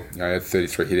well. He had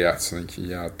 33 hit-outs. I think he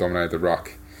dominated the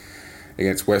ruck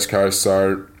against West Coast.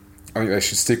 So I think they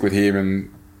should stick with him,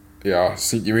 and I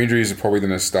think your injuries are probably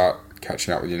going to start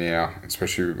catching up with you now,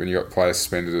 especially when you got players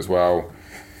suspended as well.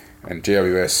 And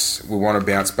GWS will want to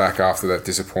bounce back after that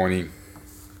disappointing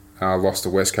loss to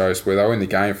West Coast, where they were in the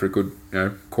game for a good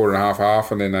quarter and a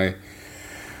half, and then they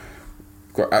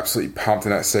got absolutely pumped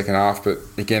in that second half. But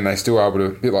again, they still were able to, a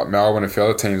bit like Melbourne and a few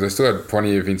other teams, they still had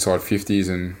plenty of inside 50s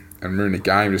and ruined the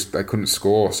game. Just they couldn't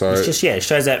score. So it's just it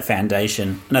shows that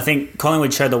foundation. And I think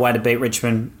Collingwood showed the way to beat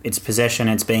Richmond. It's possession,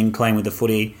 it's being clean with the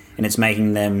footy, and it's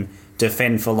making them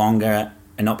defend for longer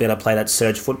and not be able to play that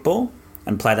surge football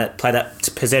and play that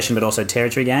possession but also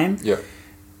territory game. Yeah.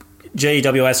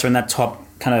 GWS are in that top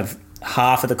kind of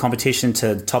half of the competition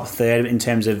to top third in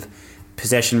terms of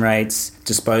possession rates,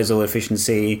 disposal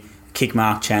efficiency, kick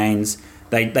mark chains.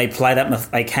 They play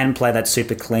that. They can play that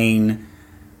super clean,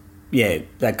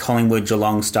 that Collingwood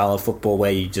Geelong style of football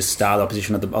where you just start the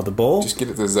opposition of the ball. Just get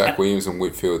it to Zach Williams and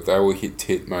Whitfield. They will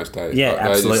hit most days. Yeah,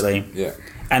 absolutely.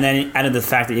 And then added the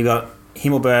fact that you got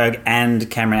Himmelberg and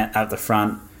Cameron at the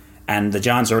front, and the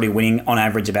Giants are already winning on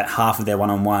average about half of their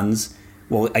one-on-ones.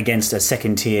 Well, against a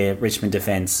second-tier Richmond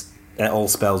defence, that all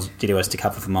spells GWS to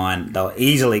cover for mine. They'll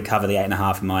easily cover the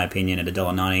 8.5 in my opinion at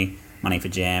 $1.90, money for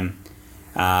jam.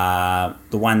 The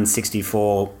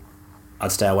 164,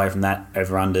 I'd stay away from that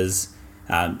over-unders.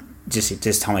 Just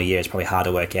this time of year, it's probably hard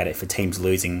to work out if a team's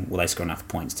losing, will they score enough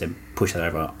points to push that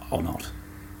over or not.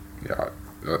 Yeah,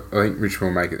 I think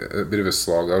Richmond will make it a bit of a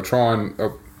slog. They'll try and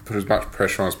put as much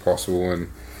pressure on as possible and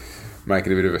make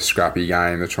it a bit of a scrappy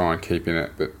game to try and keep in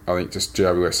it. But I think just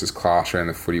GWS's class around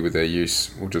the footy with their use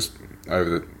will just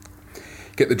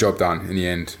get the job done in the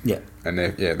end. Yeah. And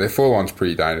their forward line's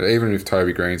pretty dangerous. Even if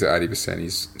Toby Green's at 80%,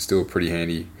 he's still a pretty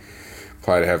handy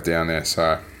player to have down there.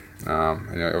 So,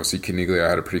 obviously Caniglio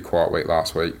had a pretty quiet week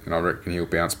last week, and I reckon he'll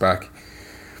bounce back.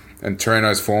 And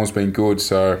Torino's form's been good,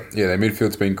 so their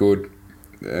midfield's been good,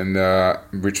 and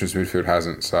Richmond's midfield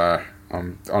hasn't. So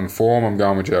on form, I'm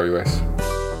going with GWS.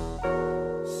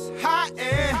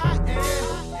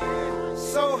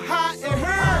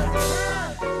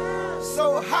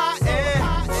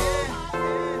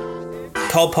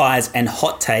 Cold pies and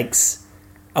hot takes.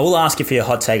 I will ask you for your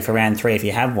hot take for round 3 if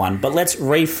you have one, but let's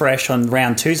refresh on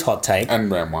round 2's hot take. And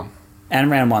round 1.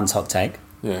 And round 1's hot take.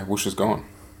 Yeah, Woosh is gone.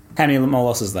 How many more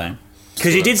losses though?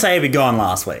 Because you did say he'd be gone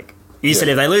last week. You said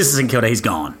if they lose to St Kilda, he's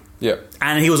gone. Yeah.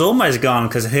 And he was almost gone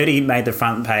because Hurdy made the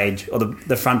front page, or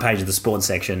the front page of the sports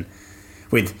section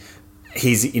with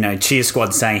his cheer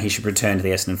squad saying he should return to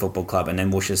the Essendon Football Club, and then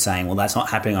Woosh is saying, well, that's not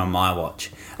happening on my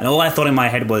watch. And all I thought in my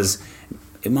head was,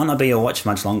 it might not be your watch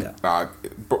much longer. To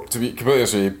be completely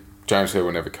honest with you, James Hill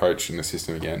will never coach in the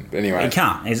system again. But anyway, he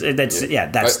can't.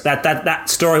 That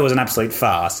story was an absolute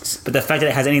farce. But the fact that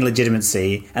it has any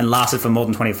legitimacy and lasted for more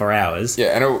than 24 hours,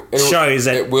 shows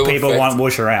that people want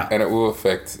Woosher out, and it will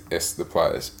affect the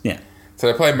players. Yeah. So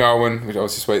they play Melbourne, which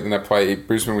obviously sweet. Then they play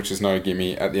Brisbane, which is no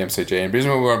gimme at the MCG, and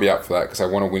Brisbane won't be up for that because they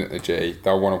want to win at the G.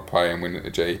 They'll want to play and win at the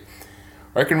G.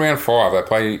 I reckon round 5 they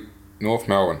play North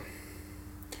Melbourne.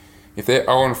 If they're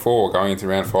 0-4 going into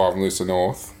round 5 and lose to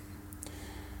North,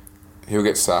 he'll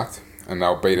get sacked and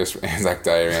they'll beat us Anzac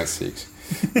Day around 6.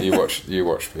 You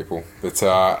watch people. But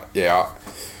they got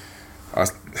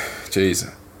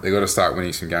to start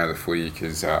winning some games of footy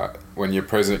because when your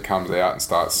president comes out and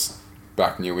starts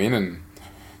backing you in and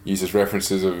uses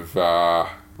references of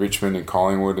Richmond and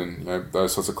Collingwood and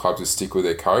those sorts of clubs that stick with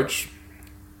their coach.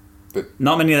 But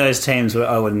not many of those teams were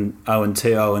 0-2, 0-3,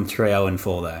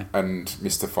 0-4 though. And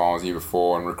missed the finals the year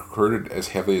before and recruited as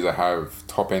heavily as they have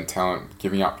top-end talent,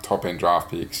 giving up top-end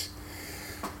draft picks.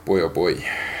 Boy, oh boy.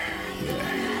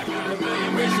 Yeah.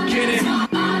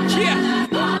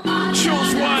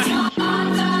 Choose one.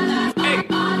 Hey,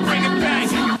 bring it back.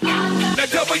 Now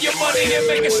double your money and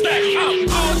make it stack.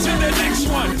 On to the next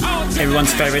one.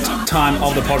 Everyone's favourite time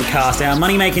of the podcast, our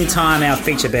money-making time, our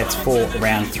feature bets for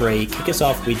round 3. Kick us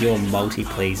off with your multi,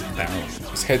 please, Barrel.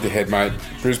 It's head-to-head, mate.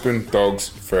 Brisbane Dogs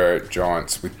for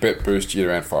Giants with Bet Boost. You get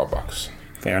around $5.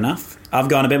 Fair enough. I've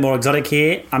gone a bit more exotic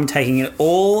here. I'm taking it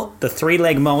all, the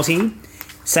 3-leg multi,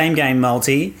 same game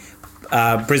multi,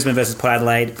 Brisbane versus Port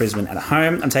Adelaide, Brisbane at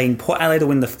home. I'm taking Port Adelaide to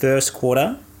win the first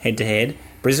quarter, head-to-head,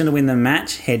 Brisbane to win the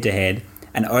match, head-to-head,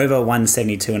 and over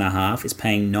 172.5 is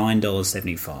paying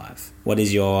 $9.75. What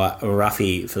is your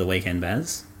roughie for the weekend,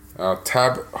 Baz?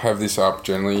 Tab have this up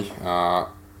generally.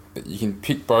 You can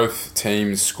pick both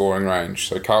teams' scoring range.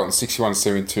 So Carlton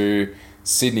 61-72,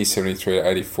 Sydney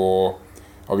 73-84.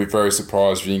 I'll be very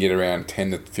surprised if you can get around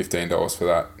 $10 to $15 for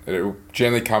that. It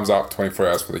generally comes up 24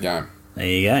 hours for the game. There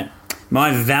you go.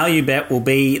 My value bet will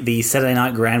be the Saturday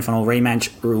night grand final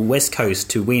rematch, West Coast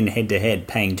to win head-to-head,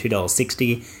 paying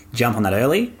 $2.60. Jump on that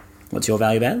early. What's your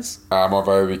value, Baz? My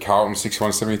value would be Carlton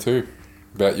 61.72.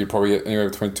 About you'd probably get anywhere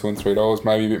between $2 and $3,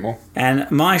 maybe a bit more. And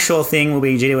my sure thing will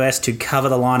be GWS to cover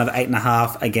the line of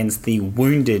 8.5 against the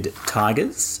wounded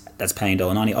Tigers. That's paying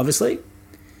 $1.90, obviously.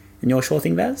 And your sure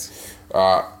thing, Baz?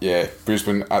 Yeah,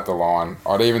 Brisbane at the line.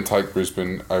 I'd even take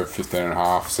Brisbane over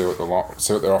 15.5. See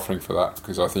what they're offering for that.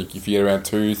 Because I think if you get around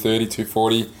 230,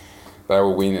 240, they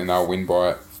will win, and they'll win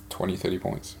by 20, 30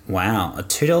 points. Wow, a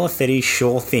 $2.30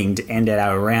 sure thing to end out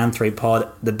our round 3 pod.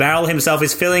 The Barrel himself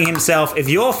is feeling himself. If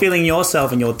you're feeling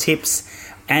yourself and your tips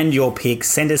and your picks,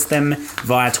 send us them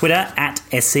via Twitter at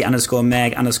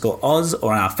SC_mag_Oz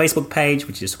or on our Facebook page,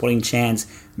 which is Sporting Chance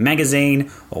Magazine,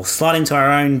 or slide into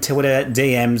our own Twitter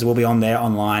DMs. We'll be on there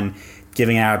online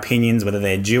giving our opinions, whether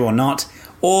they're due or not.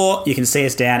 Or you can see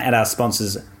us down at our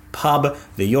sponsors pub,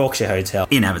 the Yorkshire Hotel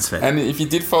in Abbotsford. And if you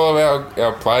did follow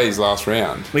our plays last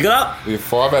round, We got up. we were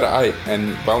 5 out of 8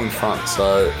 and well in front,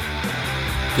 so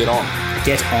get on.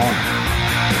 Get on.